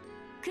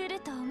来る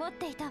と思っ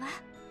ていたわ。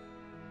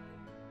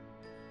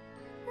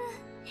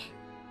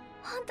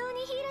本当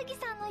に柊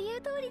さんの言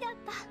う通りだっ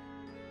た。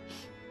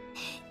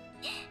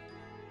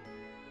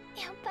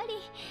やっぱり。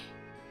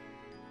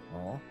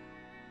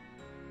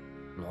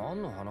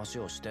何の話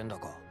をしてんだ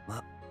か。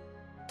ま、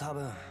多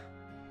分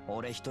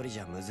俺一人じ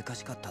ゃ難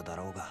しかっただ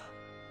ろうが。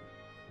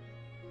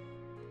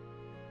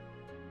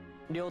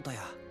亮太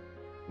や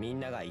みん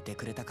ながいて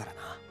くれたから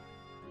な。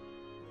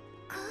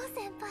こう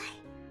先輩。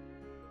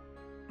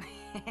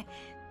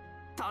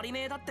足り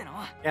めえだっての。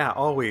 Yeah,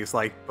 always.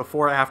 Like,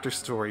 before, after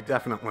story,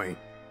 definitely.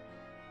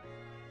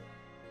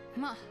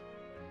 まあ、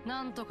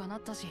なんとかな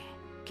ったし、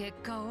結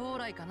果オー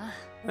ライかな。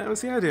 That was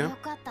the idea. よ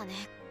かったね、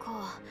こ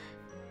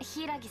う。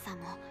柊さん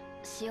も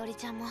しおり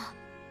ちゃんも。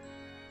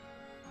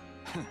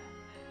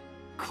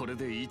これ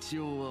で一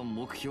応は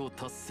目標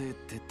達成っ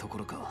てとこ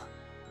ろか。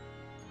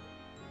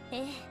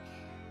ええ、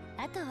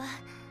あとは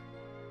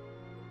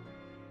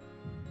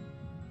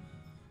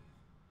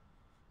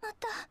ま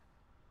た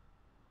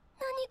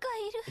何か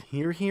い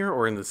る。 Here,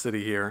 or in the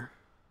city here?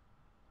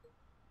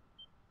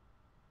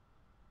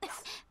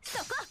 そ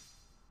こ。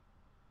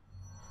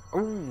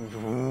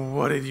 Ooh,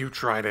 what did you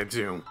try to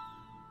do?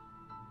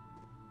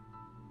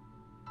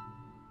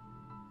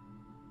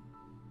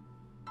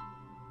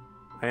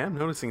 I am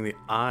noticing the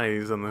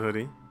eyes on the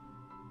hoodie.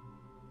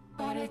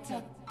 バレちゃ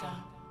っ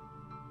た。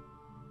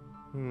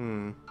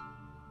 Hmm.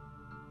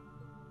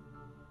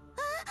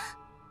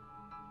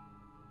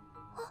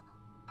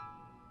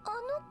 あの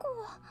子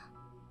は。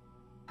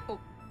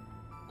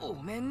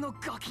お面の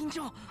ガキン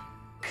チョ。く、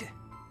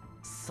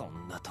そ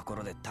んなとこ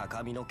ろで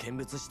高みの見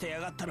物してや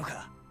がったの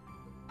か。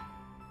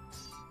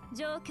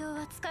状況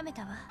はつかめ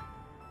たわ。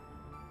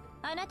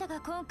あなたが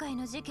今回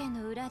の事件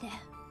の裏で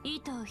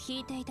糸を引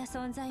いていた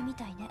存在み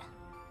たいね。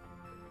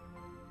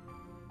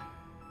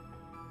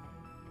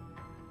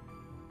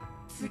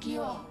次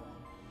は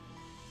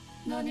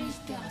何し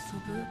て遊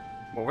ぶ？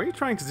 What were you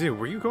trying to do?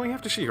 Were you going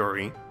after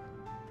Shiori?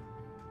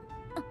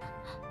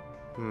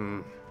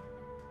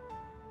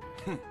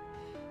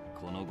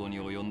 この後に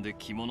及んで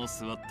肝の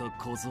据わった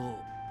小僧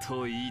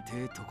と言いて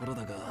えところ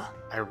だが。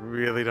I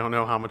really don't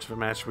know how much of a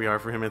match we are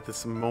for him at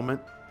this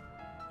moment,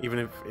 even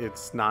if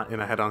it's not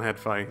in a head-on-head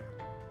fight.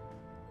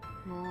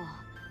 もう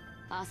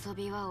遊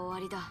びは終わ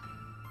りだ。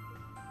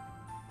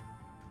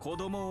子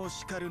供を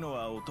叱るの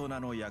は大人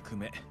の役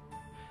目。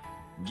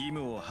義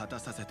務を果た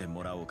させて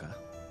もらおうか。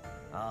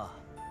あ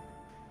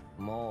あ、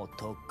もう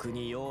とっく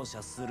に容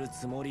赦する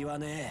つもりは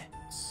ね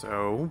え。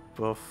 So,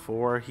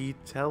 before he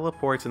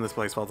teleports and this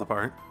place falls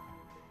apart.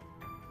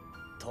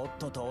 とっ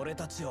とと俺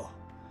たちを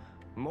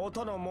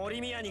元の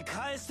森宮に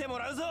返しても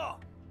らうぞ。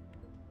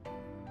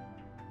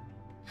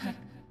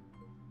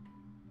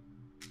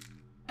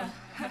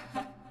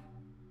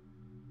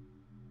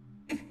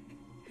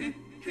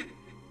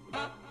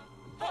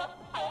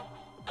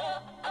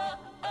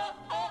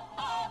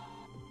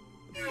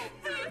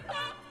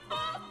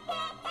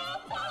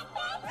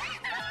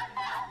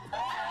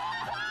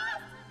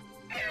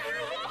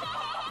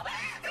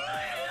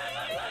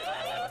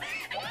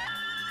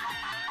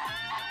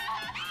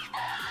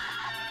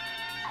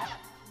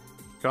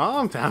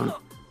Calm down.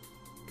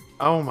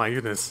 Oh my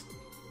goodness.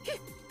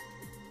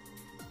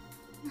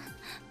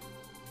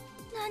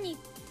 何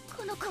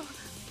この子。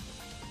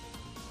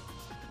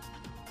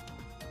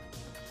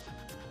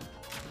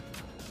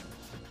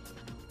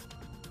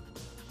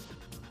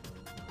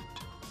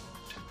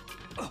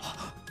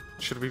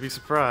Should we be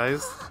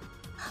surprised?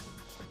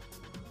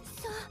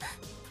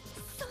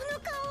 その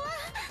顔は。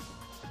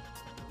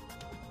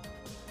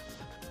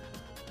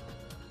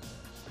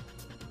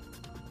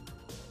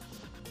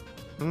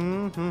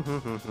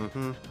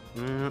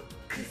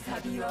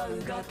鎖は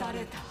うがた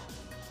れた。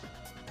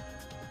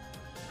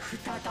再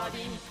び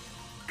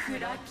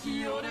暗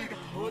き夜が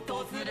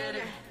訪れ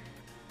る。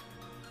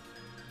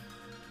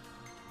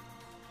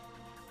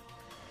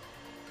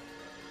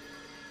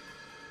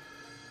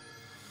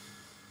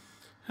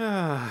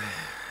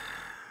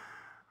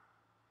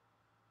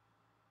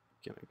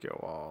Gonna go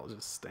all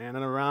just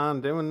standing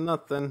around doing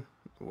nothing,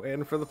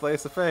 waiting for the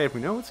place to fade.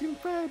 We know it's gonna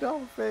fade,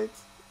 all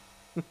fades.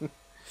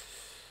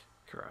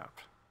 Crap.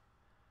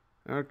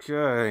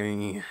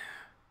 Okay.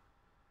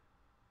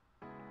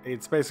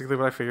 It's basically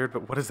what I figured,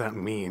 but what does that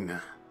mean?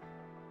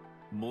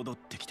 戻っ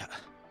てきた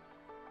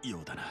よ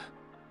うだな。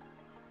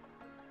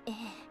ええ、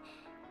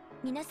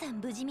皆さん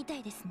無事みた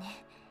いです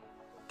ね。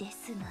で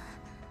すが。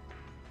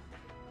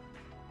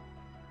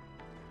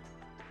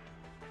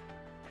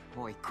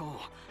おいこ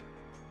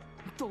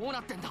う、どうな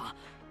ってんだ。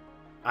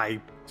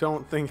 I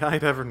don't think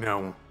I'd ever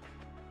know.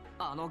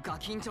 あのガ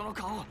キンチョの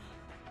顔。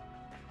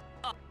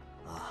あ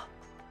あ、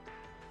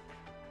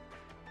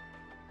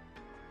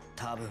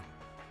多分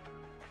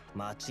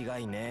間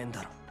違いねえん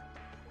だろ。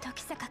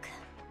時坂君。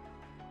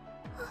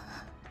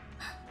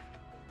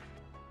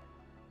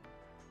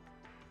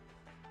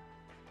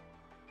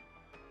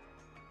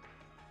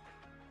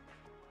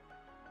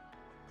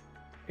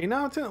You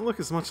know, it didn't look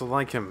as much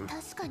like him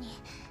確かに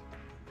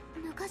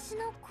昔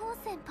のコウ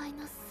先輩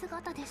の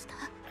姿でした。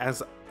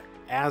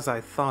 as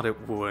I thought it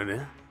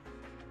would.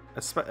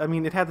 I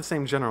mean, it had the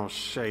same general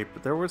shape,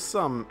 but there were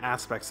some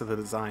aspects of the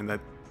design that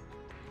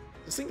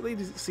distinctly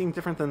seemed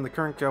different than the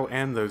current Go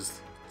and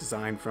those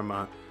designed from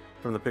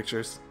the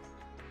pictures.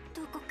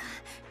 どこか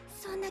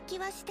そんな気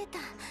はしてた。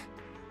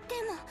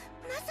でも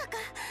まさか。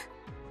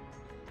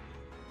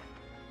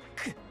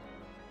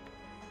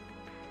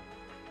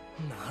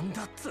なん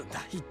だっつんだ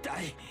一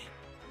体。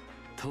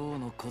当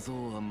の小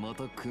僧はま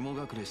た雲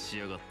隠れし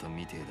やがった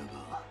みてえだ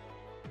が。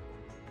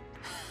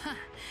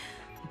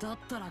だっ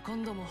たら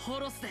今度もホ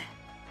ロスで。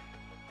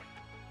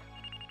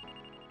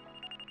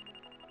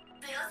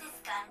プロセ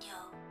ス完了。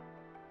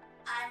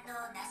反応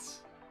な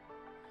し。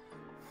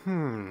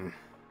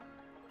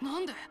な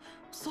んで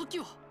さっき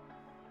は。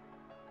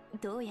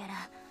どうや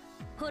ら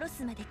ホロ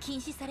スまで禁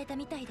止された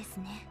みたいです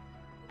ね。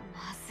ま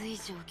ずい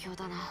状況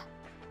だな。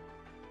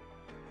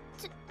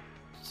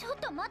ちょっ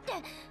と待って。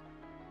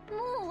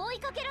もう追い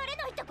かけられ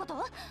ないってこ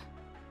と？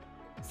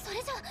そ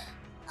れじゃ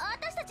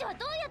私たちは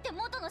どうやって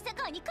元の世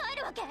界に帰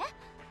るわけ？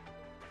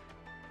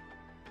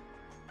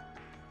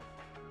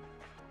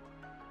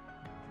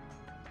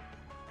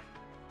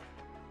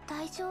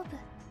大丈夫。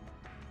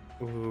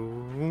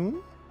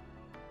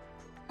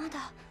ま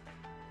だ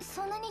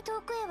そんなに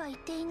遠くへは行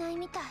っていない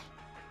みたい。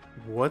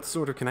 What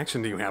sort of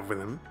connection do you have with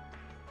him?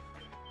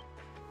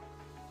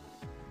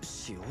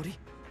 しおり？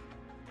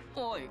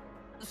おい、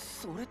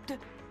それって。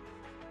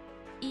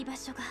居場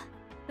所が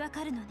わ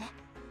かるのね。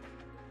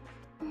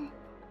うん、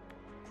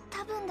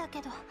多分だ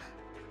けど。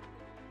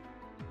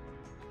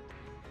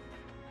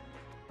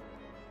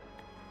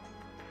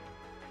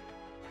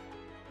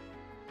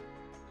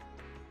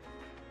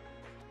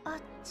あっ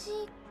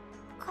ち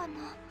か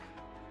な。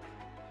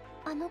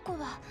あの子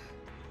は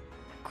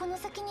この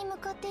先に向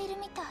かっている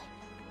みたい。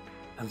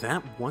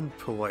 That one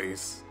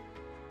place.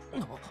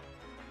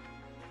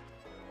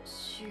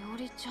 しお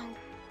りちゃん、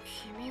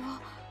君は。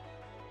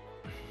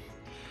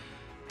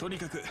とに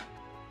かく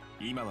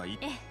今はいい。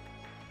え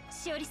え、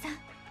しおりさん、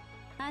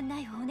案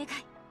内をお願い。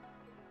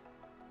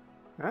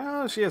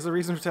Oh, she has a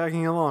reason for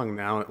tagging along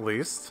now, at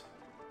least.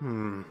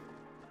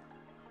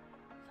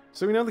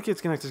 So we know the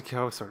kid's connected to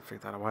Kyo. Sort of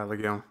figured that a while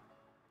ago.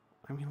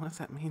 I mean, what does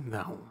that mean,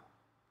 though?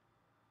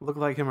 Look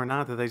like him or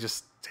not, did they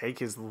just take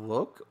his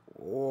look?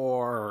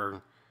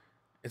 Or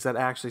is that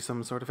actually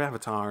some sort of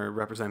avatar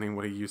representing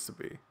what he used to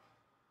be?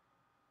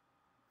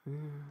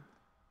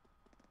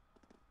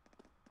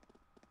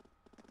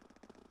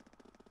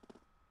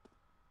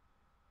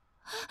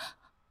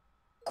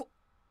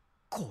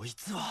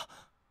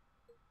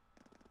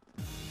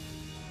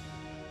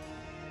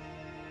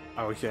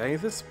 Okay,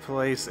 this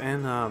place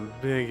in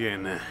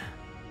Biggin.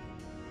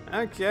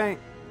 Okay.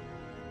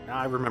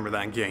 I remember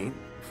that gate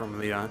from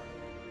the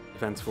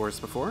Defense Force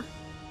before.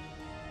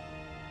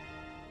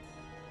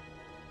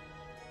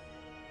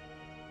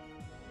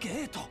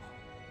 Gate?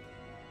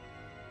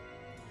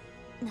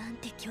 なん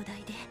て巨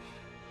大で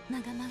ま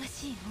がまが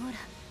しいオーラ。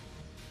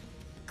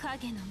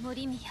影の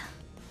森宮。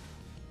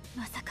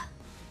まさか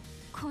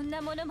こん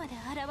なものまで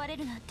現れ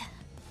るなんて。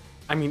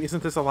I mean,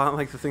 isn't this a lot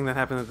like the thing that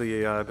happened at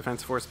the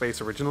Defense Force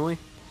base originally?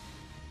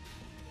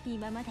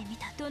 今まで見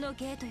たどの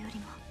ゲートより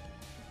も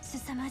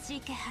凄まじ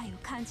い気配を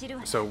感じる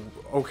わね。 So,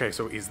 okay,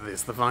 so is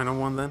this the final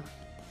one then?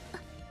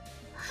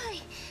 は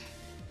い。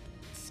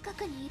近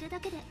くにいるだ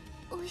けで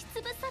押し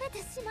つぶされて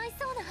しまい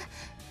そうな。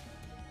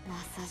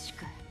まさし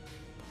く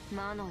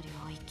魔の領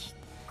域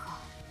か。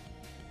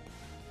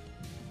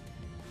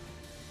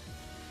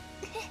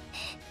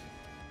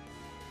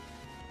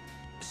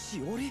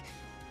しおり？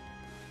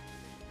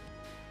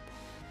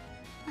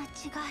間違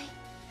い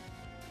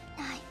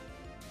ない。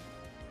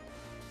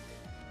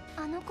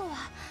あの子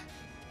は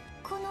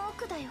この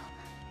奥だよ。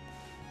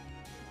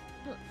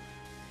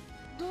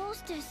どう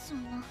してそ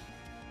んな。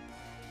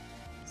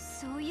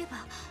そういえば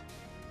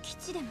基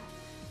地でも。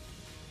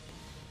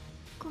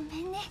ご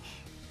めんね、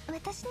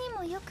私に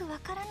もよくわ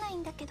からない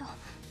んだけど、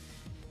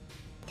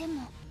で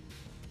も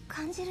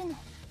感じるの。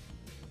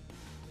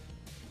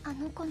あ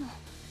の子の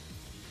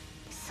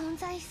存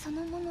在そ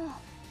のものを。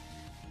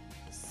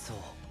そ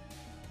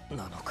う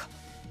なのか。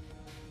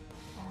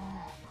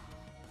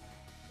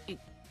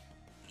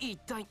一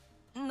体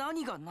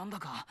何が何だ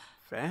か。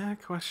 Fair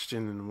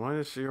question, and why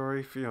does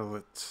Shiori feel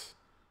it?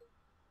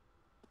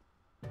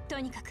 と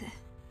にかく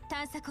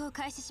探索を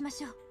開始しま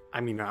しょう。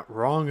 I mean, not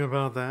wrong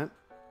about that.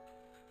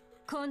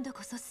 今度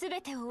こそ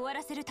全てを終わ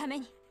らせるため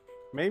に。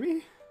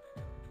 Maybe?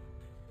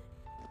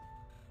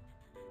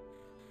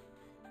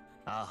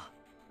 あ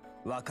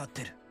あ、分かっ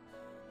てる。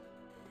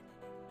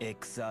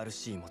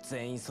XRC も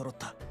全員揃っ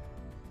た。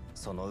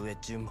その上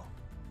純も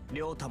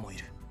亮太もい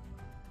る。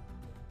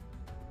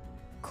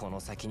この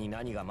先に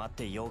何が待っ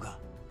ていようが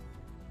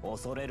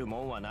恐れるも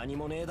んは何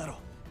もねえだろ。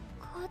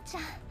こうちゃ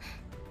ん、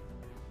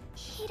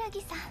柊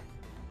さん。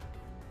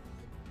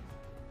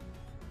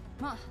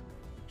まあ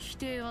否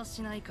定は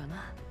しないか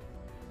な。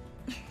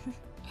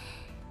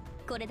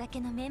これだけ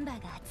のメンバ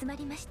ーが集ま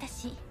りました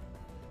し。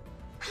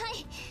は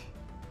い、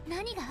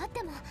何があっ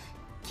ても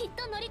きっ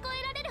と乗り越え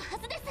られるは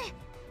ずで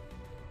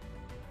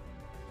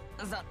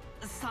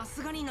す。さ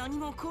すがに何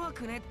も怖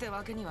くねって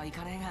わけにはい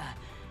かねえが。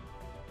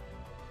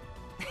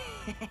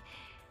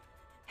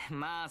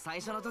まあ最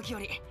初の時よ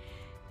り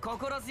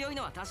心強い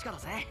のは確かだ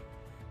ぜ。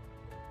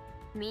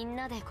みん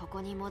なでこ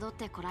こに戻っ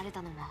てこられ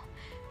たのも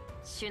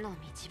主の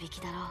導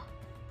きだろう。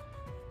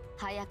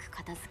早く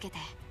片付けて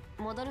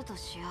戻ると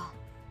しよ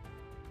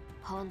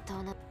う。本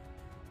当の。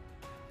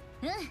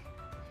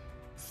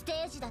ステ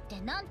ージだって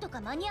なんとか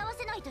間に合わ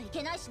せないとい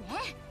けないしね。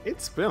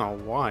 It's been a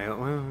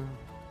while.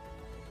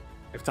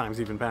 If time's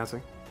even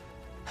passing.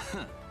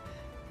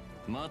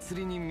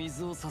 祭りに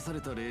水を差さ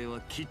れた礼は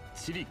きっ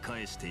ちり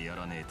返してや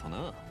らねえと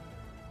な。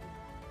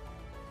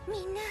み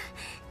んな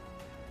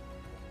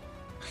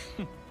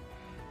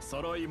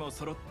揃いも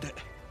揃って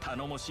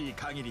頼もしい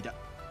限りだ。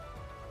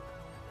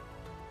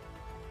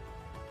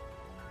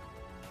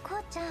こ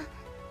うちゃん、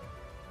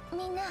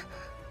みんな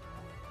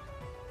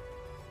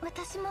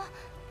私も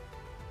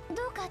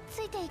どうかつ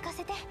いて行か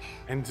せて。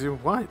 And do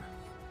what?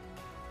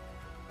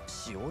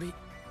 しおり、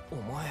お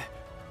前。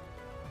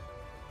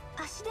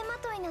足手ま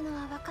といなの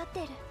は分かっ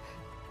てる。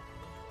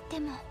で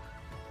も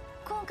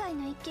今回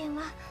の一件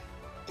は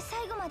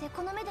最後まで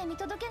この目で見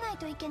届けない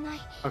といけない。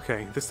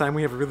 Okay, this time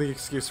we have a really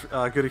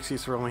good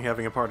excuse for only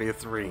having a party of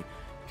 3.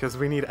 Because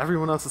we need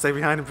everyone else to stay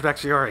behind and protect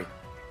Shiori.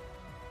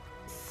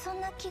 そ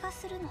んな気が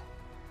するの。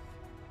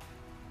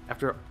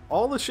 After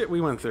all the shit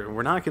we went through,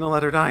 we're not gonna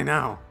let her die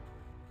now.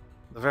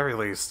 At the very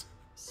least.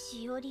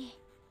 しおり、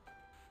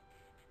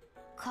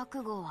覚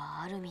悟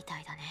はあるみた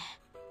いだね。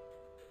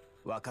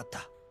分かっ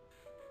た。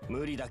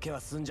無理だけ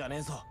はすんじゃね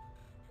えぞ。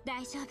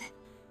大丈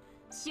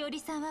夫。しおり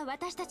さんは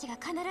私たちが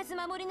必ず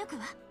守り抜く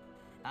わ。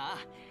あ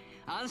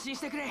あ、安心し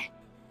てくれ。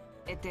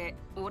って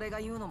俺が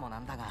言うのもな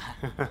んだが。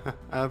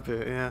A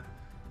bit, yeah.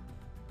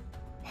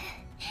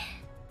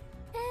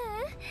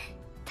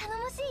 頼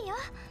もしいよ。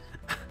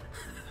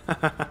あ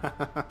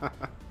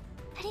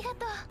りが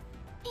とう、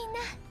み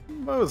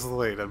んな。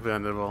 Mostly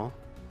dependable.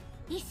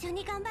 一緒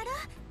に頑張ろ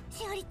う、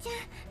しおりちゃん。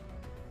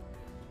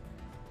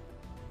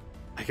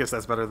 I guess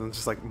that's better than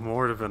just like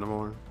more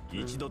dependable.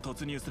 一度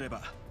突入すれ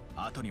ば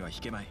後には引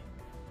けまい。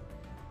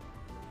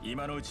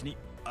今のうちに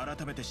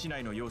改めて市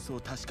内の様子を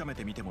確かめ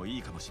てみてもい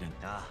いかもしれん。あ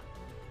あ、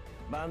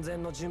万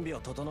全の準備を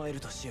整える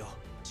としよう。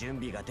準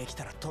備ができ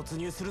たら突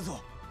入する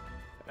ぞ。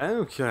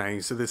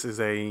 Okay, so this is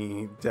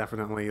a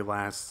definitely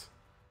last.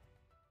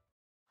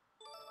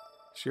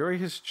 Shiori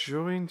has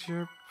joined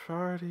your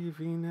party,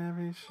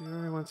 V-Navi.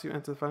 Shiori, once you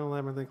enter the final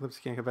labyrinth eclipse,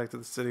 you can't go back to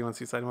the city. Once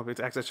you decide to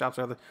to access shops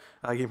or other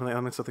gameplay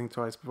elements, so think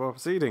twice before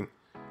proceeding.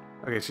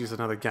 Okay, she's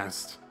another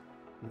guest.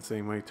 In the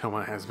same way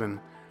Toma has been.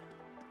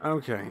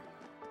 Okay.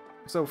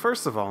 So,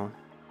 first of all,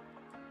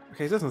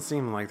 okay, it doesn't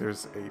seem like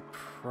there's a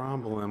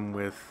problem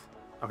with...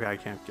 Okay, I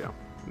can't go.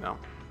 No.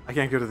 I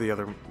can't go to the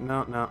other...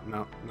 No.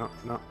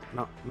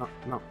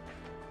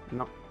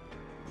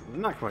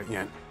 Not quite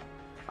yet.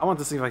 I want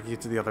to see if I can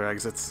get to the other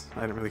exits.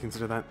 I didn't really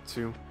consider that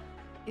too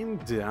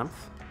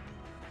in-depth.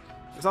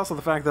 There's also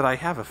the fact that I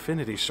have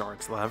affinity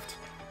shards left.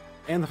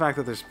 And the fact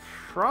that there's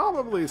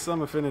probably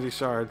some affinity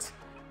shards.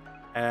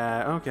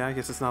 Okay, I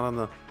guess it's not on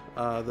the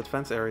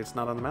defense area. It's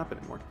not on the map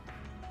anymore.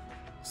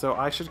 So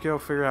I should go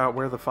figure out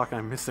where the fuck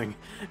I'm missing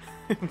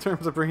in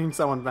terms of bringing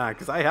someone back,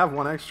 because I have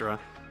one extra.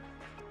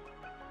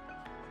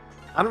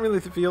 I don't really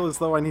feel as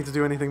though I need to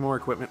do anything more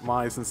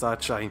equipment-wise and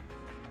such.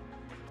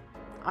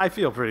 I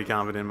feel pretty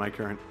confident in my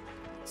current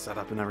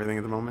setup and everything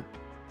at the moment.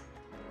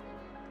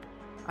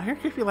 I heard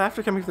creepy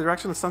laughter coming from the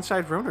direction of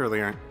Sunshine Road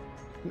earlier.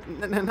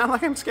 Not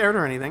like I'm scared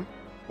or anything.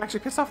 I'm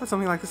actually pissed off that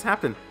something like this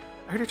happened.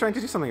 I heard you're trying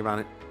to do something about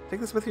it. Take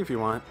this with you if you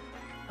want.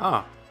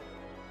 Ah.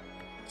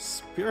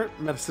 Spirit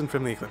medicine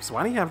from the eclipse.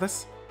 Why do you have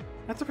this?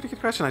 That's a pretty good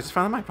question. I just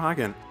found it in my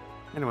pocket.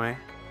 Anyway,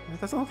 it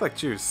doesn't look like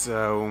juice,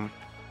 so...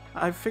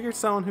 I figured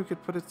someone who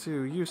could put it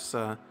to use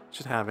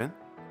should have it.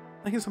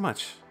 Thank you so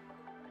much.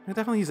 I'll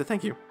definitely use it,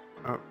 thank you.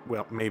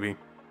 Well, maybe.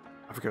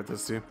 I forgot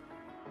those two.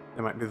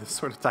 They might be the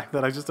sort of type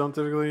that I just don't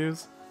typically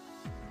use.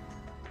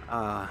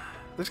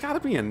 There's gotta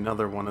be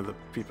another one of the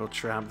people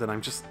trapped that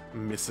I'm just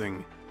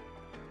missing.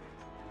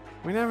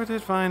 We never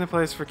did find a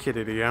place for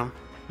Kitty to go.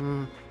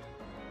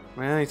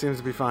 Well, he seems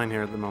to be fine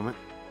here at the moment.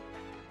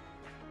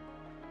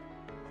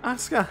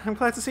 Asuka, I'm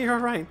glad to see you're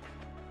alright.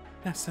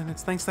 Yes, and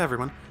it's thanks to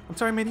everyone. I'm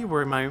sorry I made you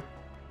worry, Mayu.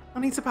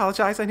 No need to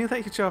apologize, I knew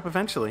that you'd show up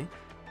eventually.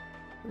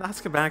 With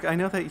Asuka back, I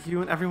know that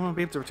you and everyone will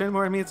be able to return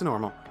more to me to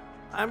normal.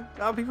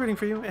 I'll be rooting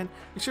for you, and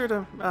be sure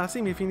to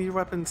see me if you need your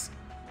weapons.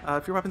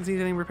 If your weapons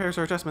need any repairs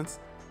or adjustments.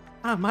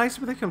 Mayu's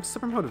become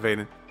super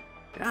motivated.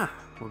 Yeah,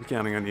 we'll be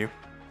counting on you.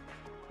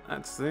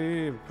 That's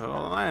the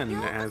plan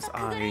as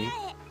I...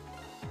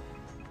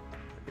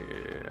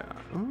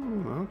 Yeah.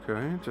 Ooh,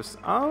 okay. Just...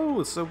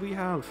 Oh, so we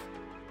have...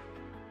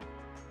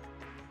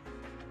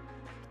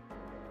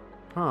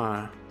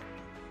 Huh.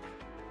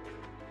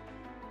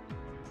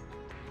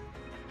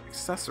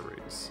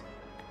 Accessories.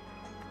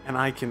 And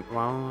I can...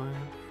 Well,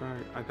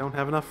 I don't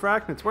have enough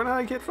fragments. Where did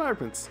I get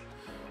fragments?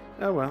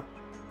 Oh, well.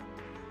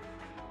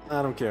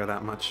 I don't care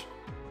that much.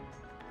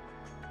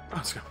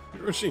 Asuka,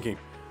 you're Shiki.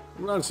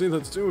 I'm glad to see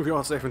that the two of you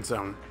are safe and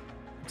sound.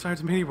 I'm sorry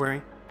to make you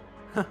worry.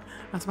 I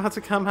was about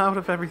to come out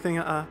of everything,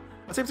 I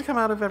was able to come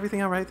out of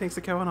everything alright thanks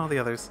to Ko and all the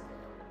others.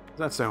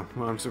 That's so.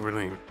 Well, I'm super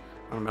relieved.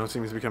 Our medal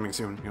seems to be coming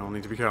soon. You'll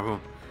need to be careful.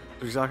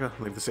 Tsugisaka,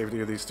 leave the safety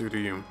of these two to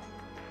you.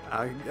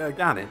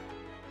 Got it.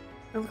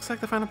 It looks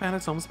like the final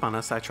bandit's almost upon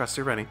us. I trust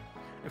you're ready.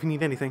 If you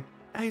need anything.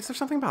 Hey, is there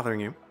something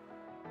bothering you?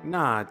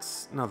 Nah,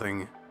 it's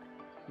nothing.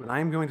 But I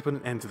am going to put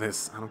an end to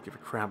this. I don't give a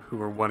crap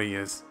who or what he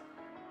is.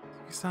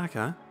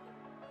 Tsugisaka,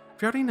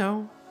 if you already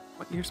know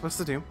what you're supposed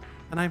to do,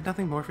 then I have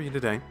nothing more for you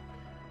today.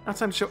 Now it's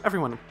time to show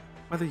everyone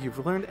whether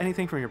you've learned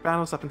anything from your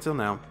battles up until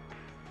now.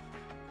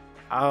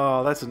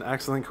 Oh, that's an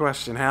excellent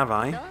question, have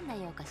I?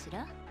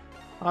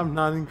 I'm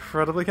not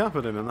incredibly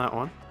confident in that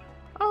one.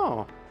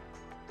 Oh,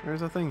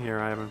 there's a thing here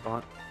I haven't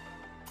bought.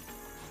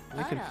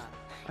 I can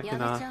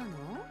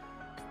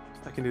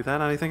do that.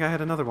 I think I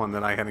had another one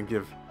that I hadn't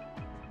give.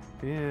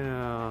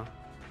 Yeah.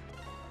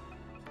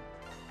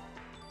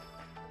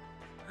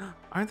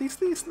 Aren't these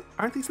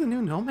the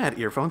new Nomad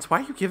earphones? Why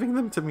are you giving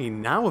them to me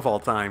now of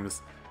all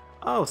times?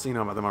 Oh, so you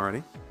know about them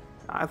already.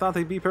 I thought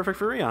they'd be perfect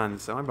for Rion,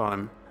 so I bought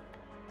them.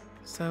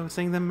 So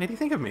seeing them made you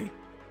think of me.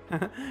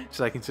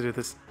 Should I consider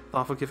this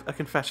thoughtful gift a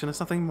confession of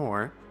something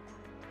more?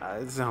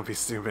 Don't be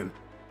stupid.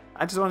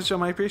 I just want to show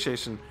my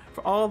appreciation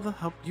for all the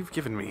help you've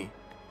given me.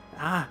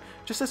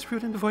 Just as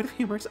rude and devoid of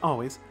humor as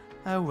always.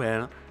 Oh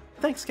well.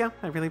 Thanks, Scout.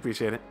 I really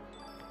appreciate it.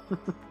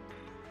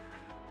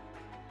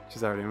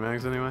 She's already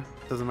max anyway.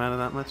 Doesn't matter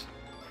that much.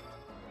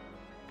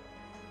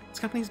 This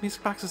company's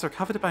music boxes are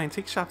coveted by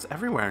antique shops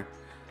everywhere.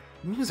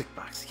 Music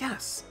box,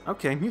 yes.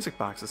 Okay, music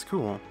box is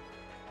cool.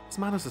 This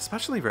model's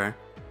especially rare.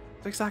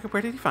 Tsugisaka,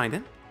 where did you find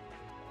it?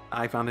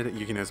 I found it at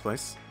Yukino's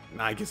place.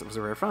 I guess it was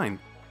a rare find.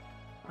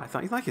 I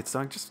thought you'd like it, so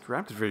I just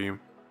grabbed it for you.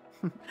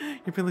 Your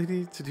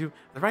ability to do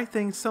the right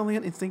thing solely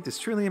on instinct is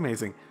truly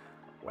amazing.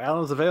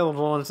 Well, it's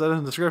available and it said in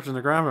the description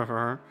to grab it for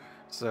her.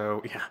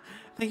 So, yeah.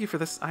 Thank you for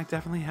this. I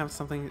definitely have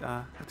something,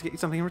 have to get you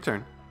something in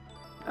return.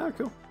 Oh,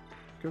 cool.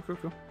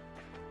 Cool.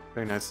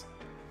 Very nice.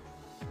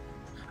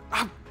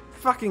 Ah,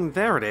 fucking,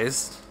 there it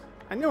is.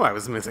 I knew I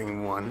was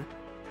missing one.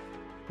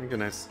 Thank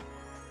goodness.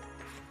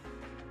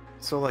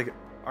 So, like,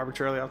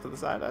 arbitrarily off to the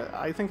side.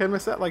 I think I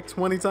missed that like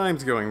 20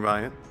 times going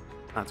by it.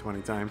 Not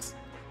 20 times.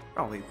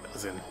 Probably a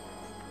dozen.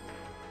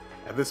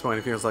 At this point,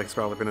 it feels like it's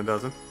probably been a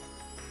dozen.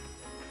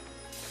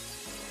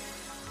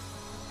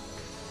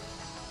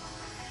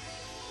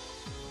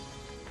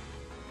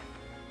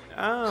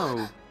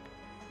 Oh.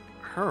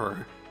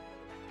 Her.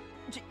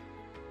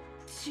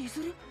 千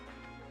鶴？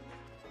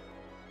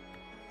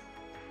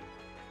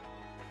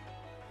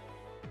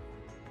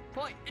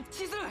おい、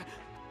千鶴！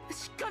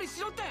しっかり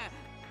しろって！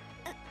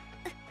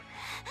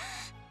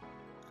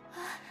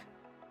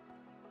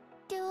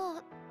亮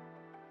太。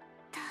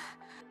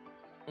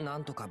な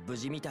んとか無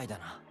事みたいだ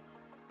な。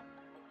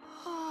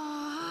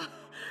はあ。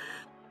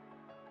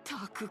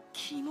たく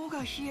肝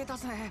が冷えた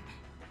ぜ。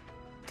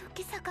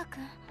時坂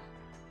君、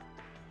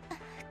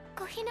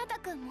小日向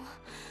君も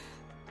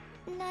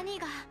何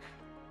が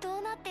ど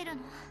うなってる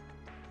の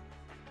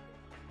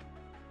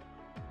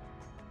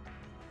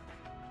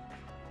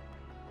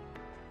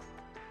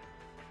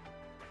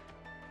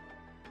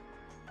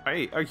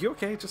Hey, are you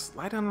okay? Just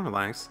lie down and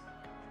relax.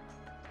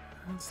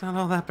 It's not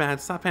all that bad.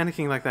 Stop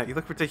panicking like that. You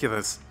look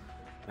ridiculous.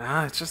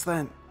 Ah, it's just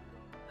that.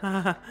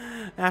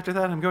 After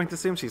that, I'm going to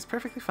assume she's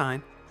perfectly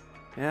fine.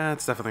 Yeah,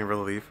 it's definitely a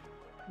relief.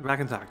 Back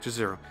in talk,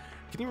 Chizuru.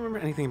 Can you remember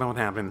anything about what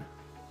happened?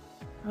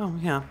 Oh,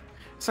 yeah.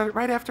 It started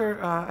right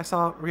after I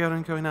saw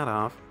Ryota going out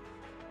off.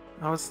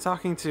 I was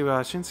talking to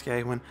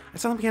Shinsuke when I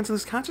suddenly began to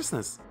lose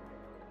consciousness.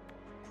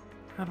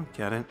 I don't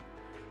get it.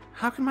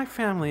 How can my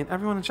family and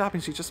everyone in Shopping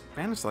Street just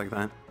vanish like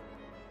that?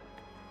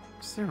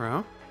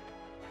 Zero?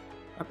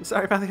 I'm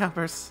sorry about the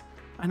outbursts.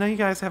 I know you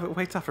guys have it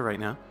way tougher right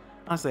now.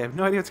 Honestly, I have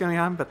no idea what's going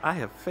on, but I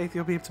have faith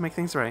you'll be able to make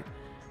things right.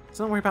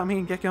 So don't worry about me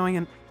and get going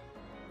and...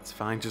 It's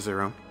fine,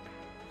 Chizuru.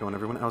 You and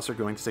everyone else are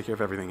going to take care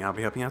of everything. I'll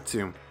be helping out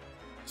too.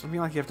 So don't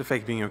feel like you have to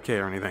fake being okay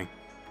or anything.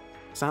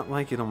 It's not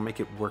like it'll make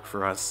it work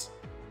for us.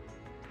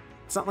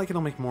 It's not like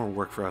it'll make more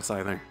work for us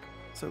either.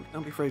 So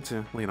don't be afraid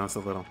to lean on us a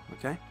little,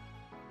 okay?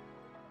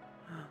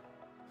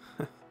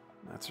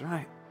 That's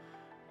right.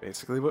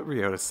 Basically what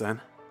Ryota said.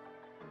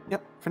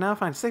 Yep, for now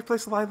find a safe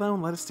place to lie low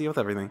and let us deal with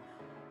everything.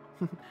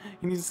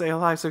 You need to stay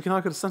alive so we can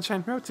all go to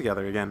Sunshine Road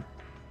together again.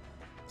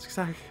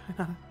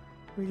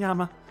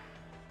 Uyama.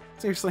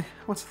 Seriously,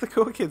 what's the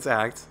cool kids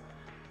act?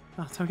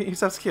 Oh, don't get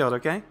yourselves killed,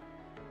 okay?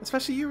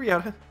 Especially you,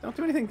 Ryota. Don't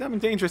do anything dumb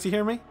and dangerous, you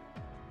hear me?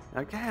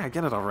 Okay, I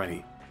get it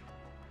already.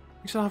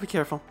 You should all be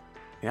careful.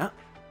 Yeah?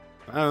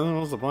 I don't know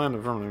what's the plan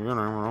from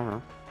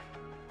the...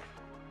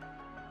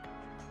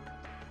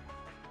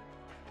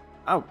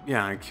 Oh,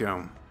 yeah, I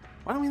go.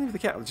 Why don't we leave the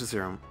cat with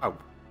Chizuru? Oh,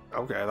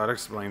 okay, that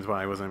explains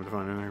why I wasn't able to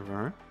find anything for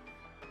her.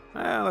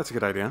 Well, that's a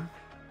good idea.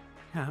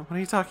 Yeah, what are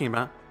you talking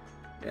about?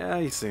 Yeah,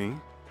 you see.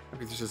 I'll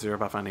be Chizuru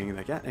about finding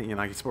the cat at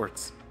Yanagi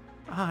Sports.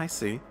 Ah, I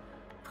see.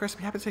 Of course, I'd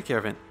be happy to take care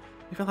of it.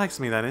 If it likes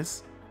me, that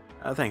is.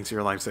 Thanks,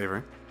 you're a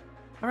lifesaver.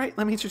 Alright,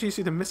 let me introduce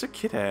you to Mr.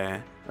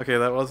 Kitty. Okay,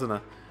 that wasn't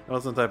a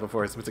type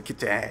before, it's Mr.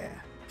 Kitty.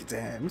 Kitty,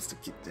 Mr.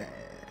 Kitty.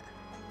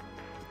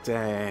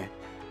 Kitty.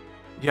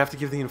 You have to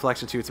give the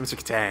inflection to it's Mr.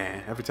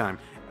 Kitty every time.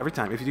 Every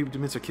time. If you do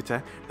Mr.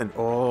 Kitty, then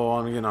oh,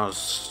 I'm gonna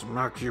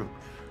smack you.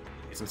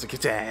 It's Mr.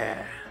 Kitty.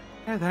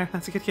 There,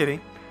 that's a good kitty.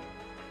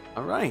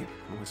 Alright,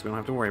 at least we don't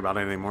have to worry about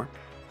it anymore.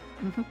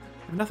 We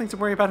have nothing to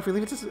worry about if we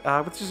leave it to,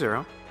 with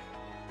Chizuru.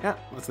 Yeah,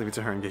 let's leave it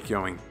to her and get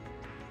going.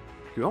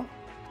 Cool.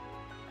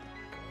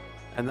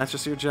 And that's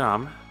just your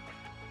job.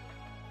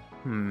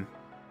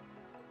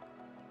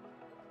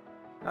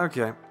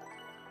 Okay.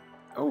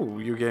 Oh,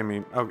 you gave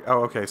me...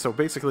 Oh, okay. So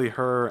basically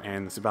her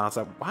and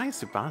Tsubasa... Why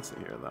is Tsubasa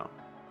here, though?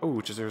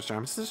 Oh, Chizuru's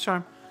charm. This is a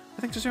charm.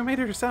 I think Chizuru made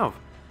it herself.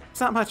 It's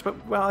not much,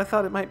 but, well, I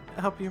thought it might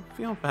help you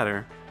feel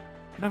better.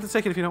 You don't have to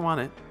take it if you don't want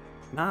it.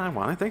 Nah, I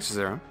want it. Thanks,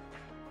 Chizuru.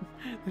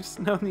 There's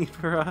no need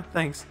for,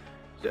 thanks.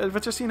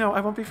 But just, you know,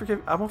 I won't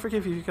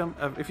forgive you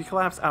if you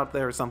collapse out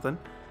there or something.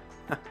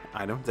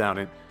 I don't doubt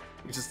it.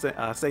 You just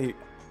stay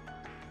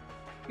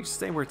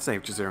where it's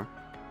safe, Chizuru.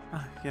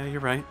 Yeah,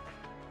 you're right.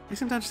 We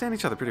seem to understand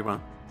each other pretty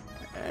well.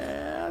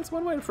 That's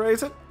one way to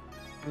phrase it.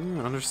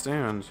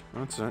 Understand.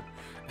 That's it.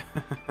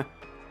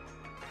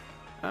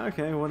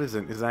 Okay, what is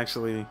it? It's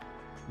actually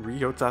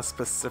Ryota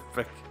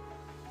specific.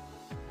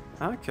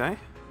 Okay.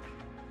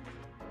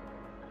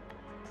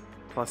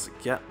 Plus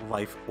get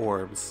life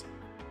orbs.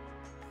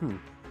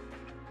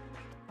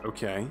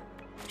 Okay.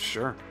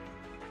 Sure.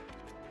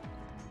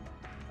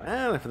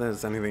 Well, if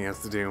there's anything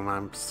else to do,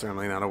 I'm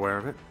certainly not aware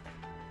of it.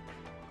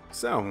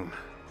 So,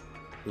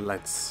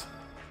 let's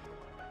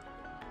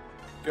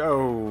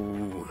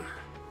go.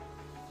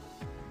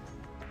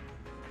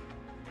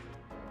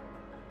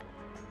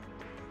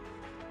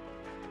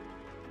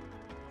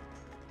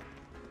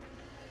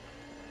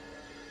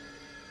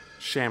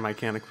 Shame I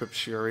can't equip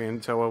Shuri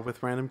and Toa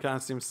with random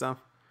costume stuff.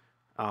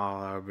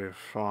 Oh, that would be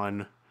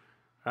fun.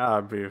 That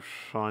would be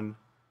fun.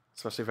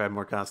 Especially if I had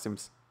more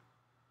costumes.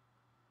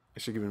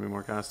 It should give me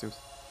more costumes.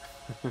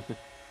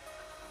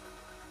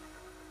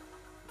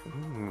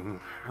 Ooh,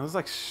 are those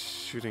like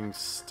shooting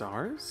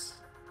stars?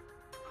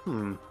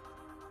 Maybe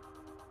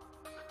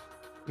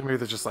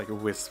they're just like a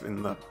wisp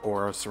in the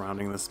aura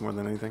surrounding this more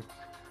than anything.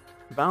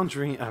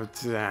 Boundary of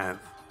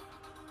Death.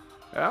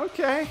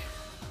 Okay.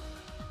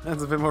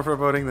 That's a bit more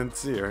foreboding than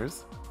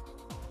Tears.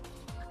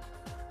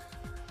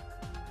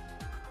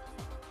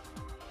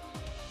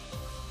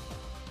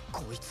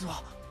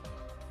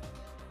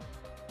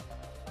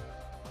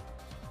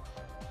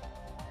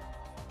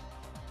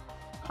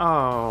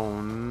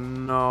 Oh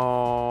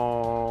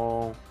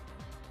no.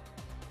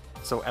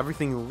 So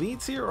everything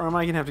leads here, or am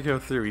I gonna have to go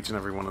through each and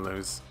every one of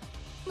those?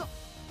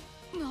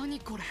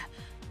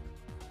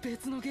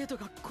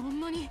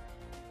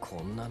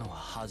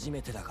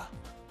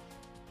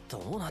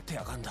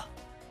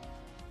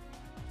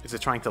 Is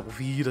it trying to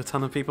lead a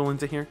ton of people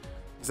into here?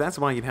 Because that's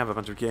why you'd have a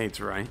bunch of gates,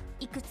 right?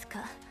 いくつ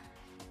か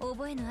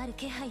覚えのある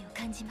気配を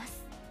感じま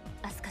す。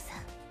アスカさ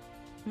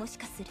ん、もし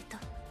かすると。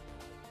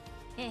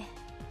ええ、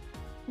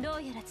ど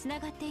うやらつな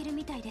がっている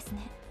みたいです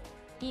ね。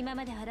今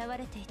まで現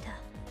れていた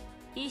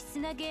異質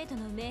なゲート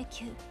の迷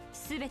宮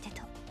すべて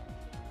と。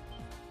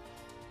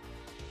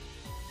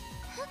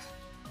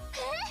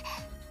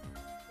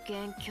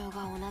元凶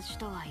が同じ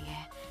とはい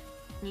え、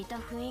似た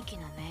雰囲気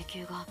の迷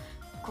宮が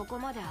ここ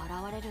まで現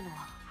れるの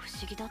は不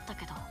思議だった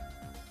けど。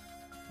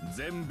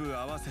全部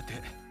合わせ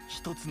て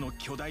一つの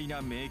巨大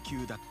な迷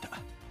宮だった。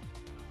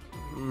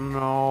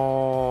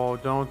No,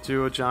 don't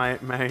do a giant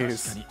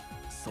maze. 確かに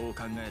そう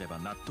考えれば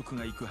納得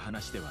がいく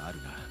話ではある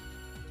が。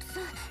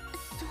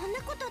そん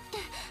なことって。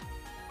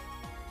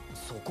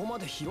そこま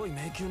で広い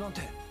迷宮なん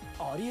て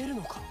ありえる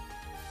のか。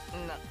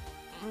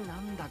な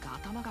んだか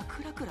頭が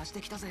クラクラし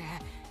てきたぜ。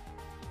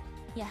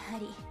やは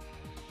り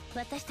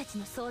私たち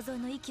の想像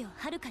の域を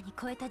はるかに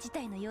超えた事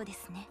態のようで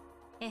すね。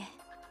ええ、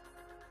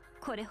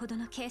これほど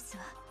のケース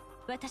は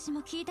私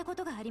も聞いたこ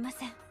とがありま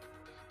せん。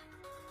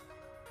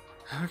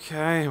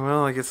Okay,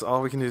 well, I guess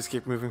all we can do is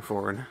keep moving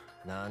forward.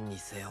 何に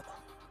せよ、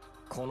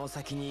この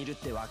先にいるっ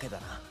てわけだ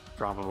な。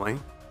Probably.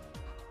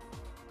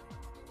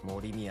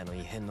 森宮の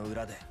異変の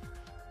裏で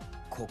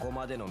ここ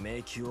までの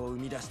迷宮を生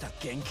み出した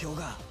元凶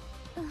が。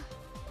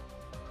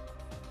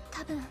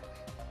多分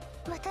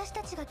私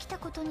たちが来た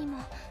ことにも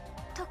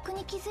とっく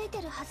に気づいて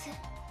るはず。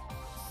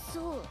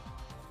そ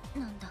う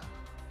なんだ。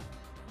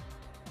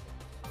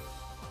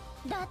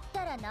だっ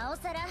たらなお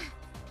さら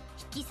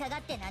引き下が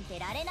ってなんて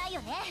られない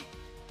よね。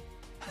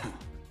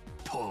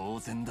当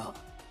然だ。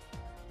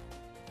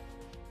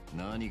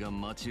何が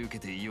待ち受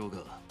けていよう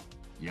が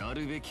や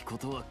るべきこ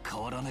とは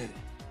変わらね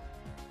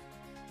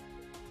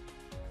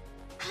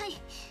え。は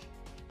い、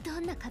ど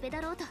んな壁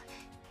だろうと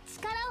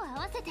力を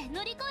合わせて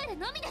乗り越える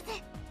のみだ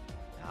ぜ。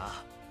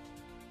ああ、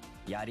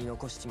やり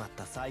残しちまっ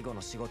た最後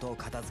の仕事を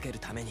片付ける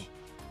ために。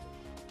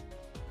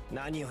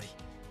何より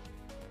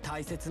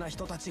大切な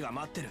人たちが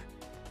待ってる。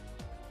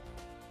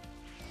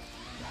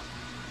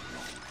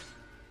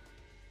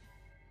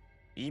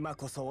今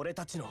こそ俺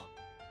たちの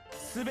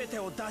全て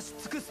を出し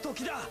尽くす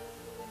時だ。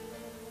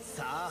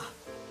さあ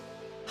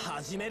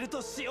始める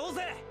としよう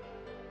ぜ。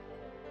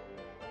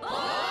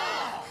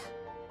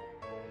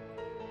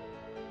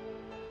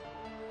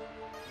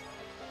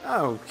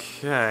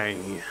Okay.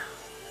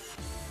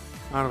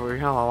 We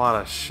have a lot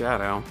of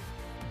shadow.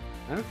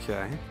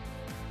 Okay.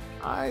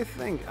 I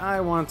think I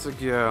want to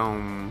go...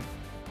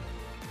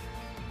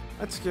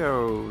 Let's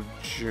go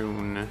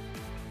June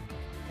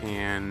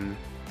and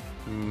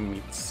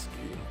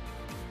Mitsuki.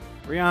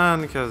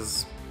 Rian,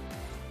 because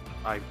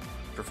I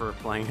prefer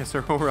playing as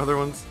her over other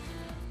ones.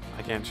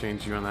 I can't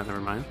change you on that,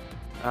 never mind.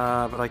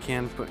 But I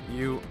can put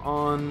you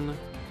on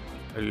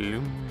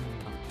Illuminati.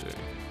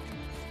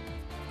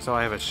 So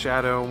I have a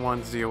Shadow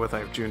one to deal with, I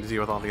have June to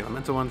deal with all the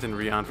elemental ones, and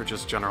Rian for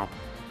just general.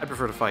 I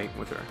prefer to fight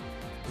with her.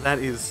 That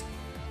is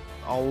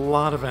a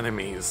lot of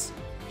enemies.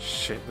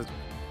 Shit,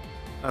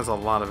 that's a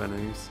lot of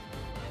enemies.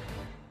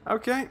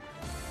 Okay,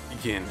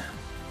 begin.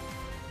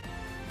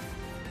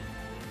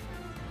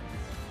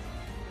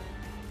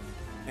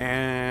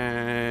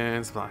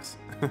 And supplies.